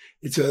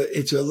 It's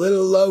a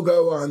little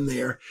logo on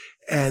there,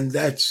 and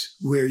that's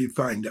where you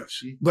find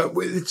us. But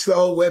it's the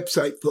whole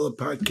website full of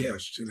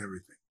podcasts and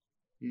everything.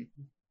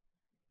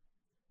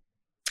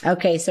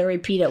 Okay, so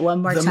repeat it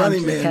one more time.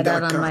 To cut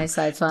out on my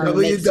side, so I'm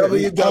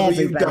everybody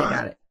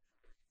got it.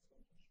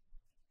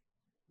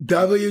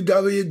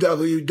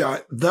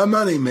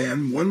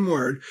 www.themoneyman, one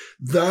word,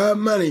 The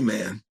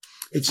Moneyman.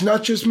 It's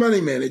not just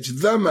Moneyman,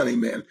 it's The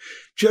Moneyman.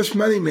 Just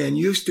Moneyman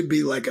used to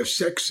be like a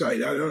sex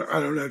site.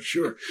 I'm not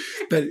sure,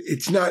 but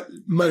it's not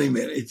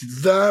Moneyman.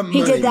 It's The Moneyman.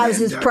 He did that as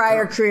his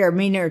prior career,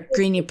 meaner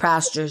greener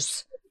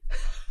pastures.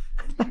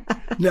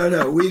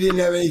 No, we didn't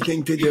have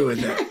anything to do with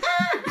that.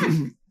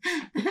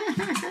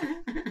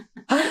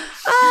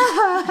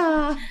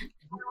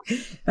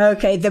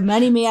 Okay,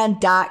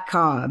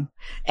 themoneyman.com.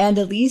 And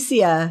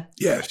Elisea,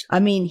 yes. I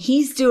mean,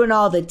 he's doing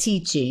all the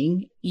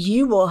teaching.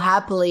 You will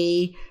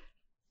happily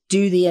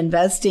do the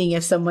investing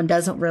if someone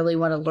doesn't really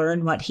want to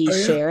learn what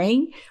he's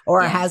sharing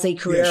or has a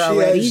career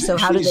already. So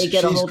how do they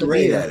get a hold of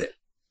you? At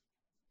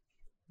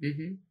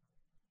it.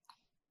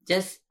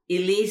 Just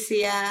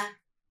Elisea.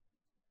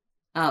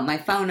 My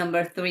phone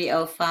number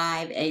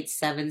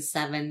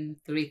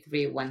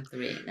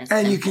 305-877-3313.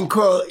 And you can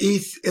call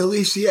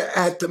Elisea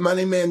at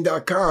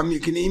themoneyman.com. You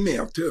can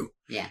email too.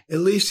 Yeah.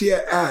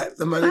 Elisea at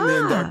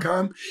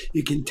themoneyman.com.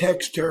 You can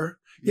text her.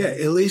 Yeah,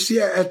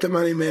 Elisea at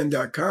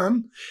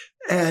themoneyman.com.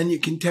 And you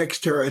can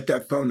text her at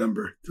that phone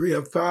number,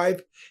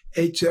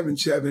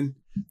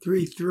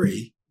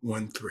 305-877-3313.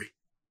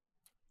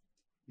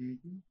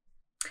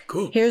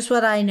 Cool. Here's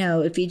what I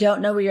know. If you don't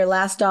know where your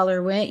last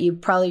dollar went, you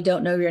probably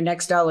don't know where your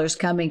next dollar is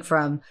coming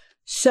from.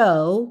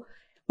 So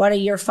what are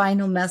your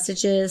final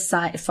messages,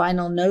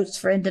 final notes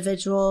for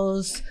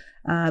individuals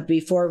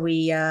before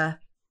we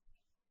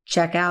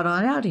check out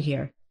of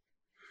here?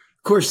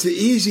 Of course, the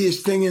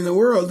easiest thing in the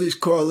world is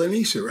call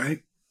Anissa,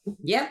 right?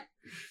 Yep.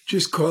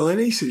 Just call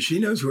Anissa. She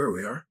knows where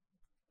we are.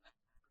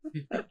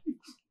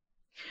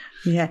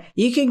 Yeah,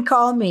 you can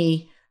call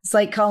me. It's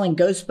like calling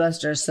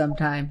Ghostbusters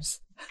sometimes.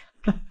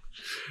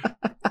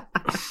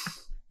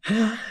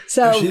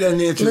 So she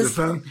doesn't answer the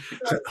phone.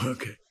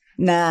 Okay.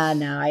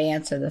 No, I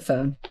answer the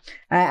phone.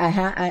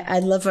 I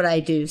love what I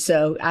do,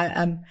 so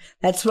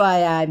that's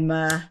why I'm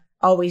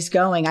always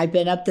going. I've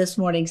been up this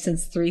morning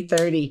since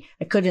 3:30.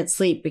 I couldn't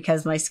sleep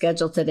because my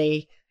schedule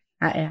today,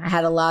 I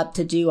had a lot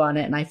to do on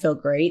it, and I feel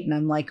great. And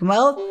I'm like,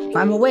 well, if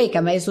I'm awake,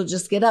 I may as well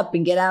just get up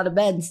and get out of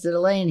bed instead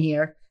of laying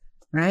here,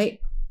 right?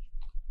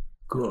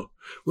 Cool.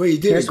 Well, you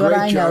did Here's a great what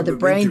I know. job. The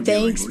brain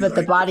thinks, but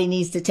the body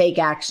needs to take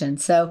action.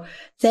 So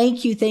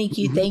thank you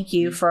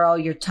for all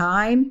your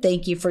time.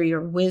 Thank you for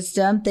your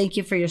wisdom. Thank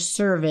you for your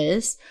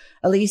service.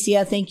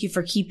 Elisea, thank you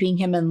for keeping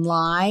him in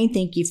line.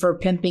 Thank you for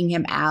pimping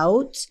him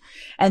out.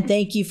 And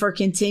thank you for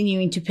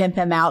continuing to pimp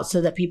him out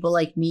so that people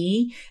like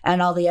me and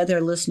all the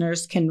other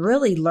listeners can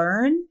really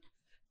learn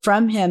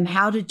from him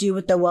how to do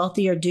what the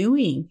wealthy are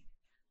doing.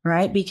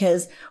 Right?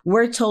 Because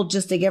we're told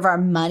just to give our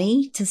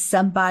money to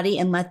somebody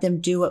and let them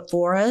do it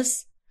for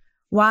us.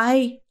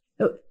 Why?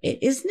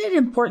 Isn't it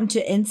important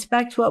to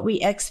inspect what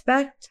we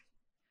expect?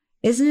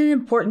 Isn't it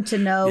important to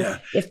know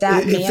if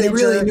that manager, they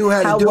really knew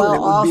how to do well it,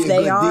 off would be a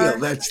they good are? deal.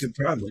 That's the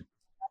problem.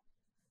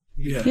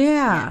 Yeah.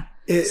 Yeah.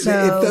 If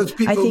those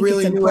people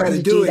really knew how to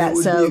do it, it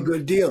would be a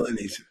good deal,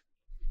 Anissa.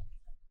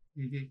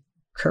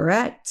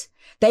 Correct.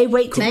 They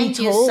wait to be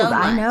told. So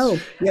I know.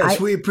 Yes,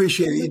 we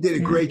appreciate it. You did a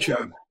great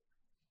job.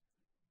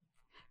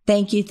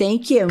 Thank you.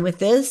 And with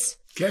this,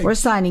 we're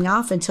signing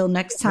off until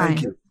next time.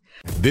 Thank you.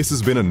 This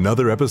has been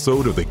another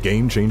episode of the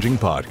Game Changing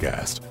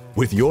Podcast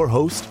with your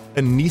host,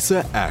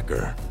 Anissa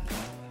Acker.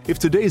 If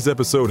today's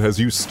episode has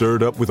you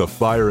stirred up with a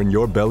fire in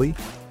your belly,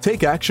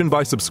 take action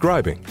by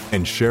subscribing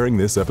and sharing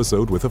this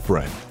episode with a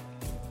friend.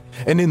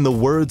 And in the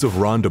words of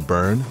Rhonda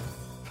Byrne,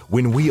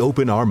 when we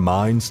open our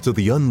minds to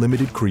the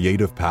unlimited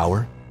creative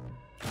power,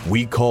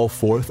 we call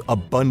forth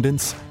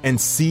abundance and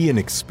see and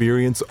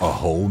experience a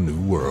whole new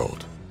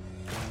world.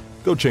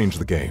 Go change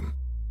the game.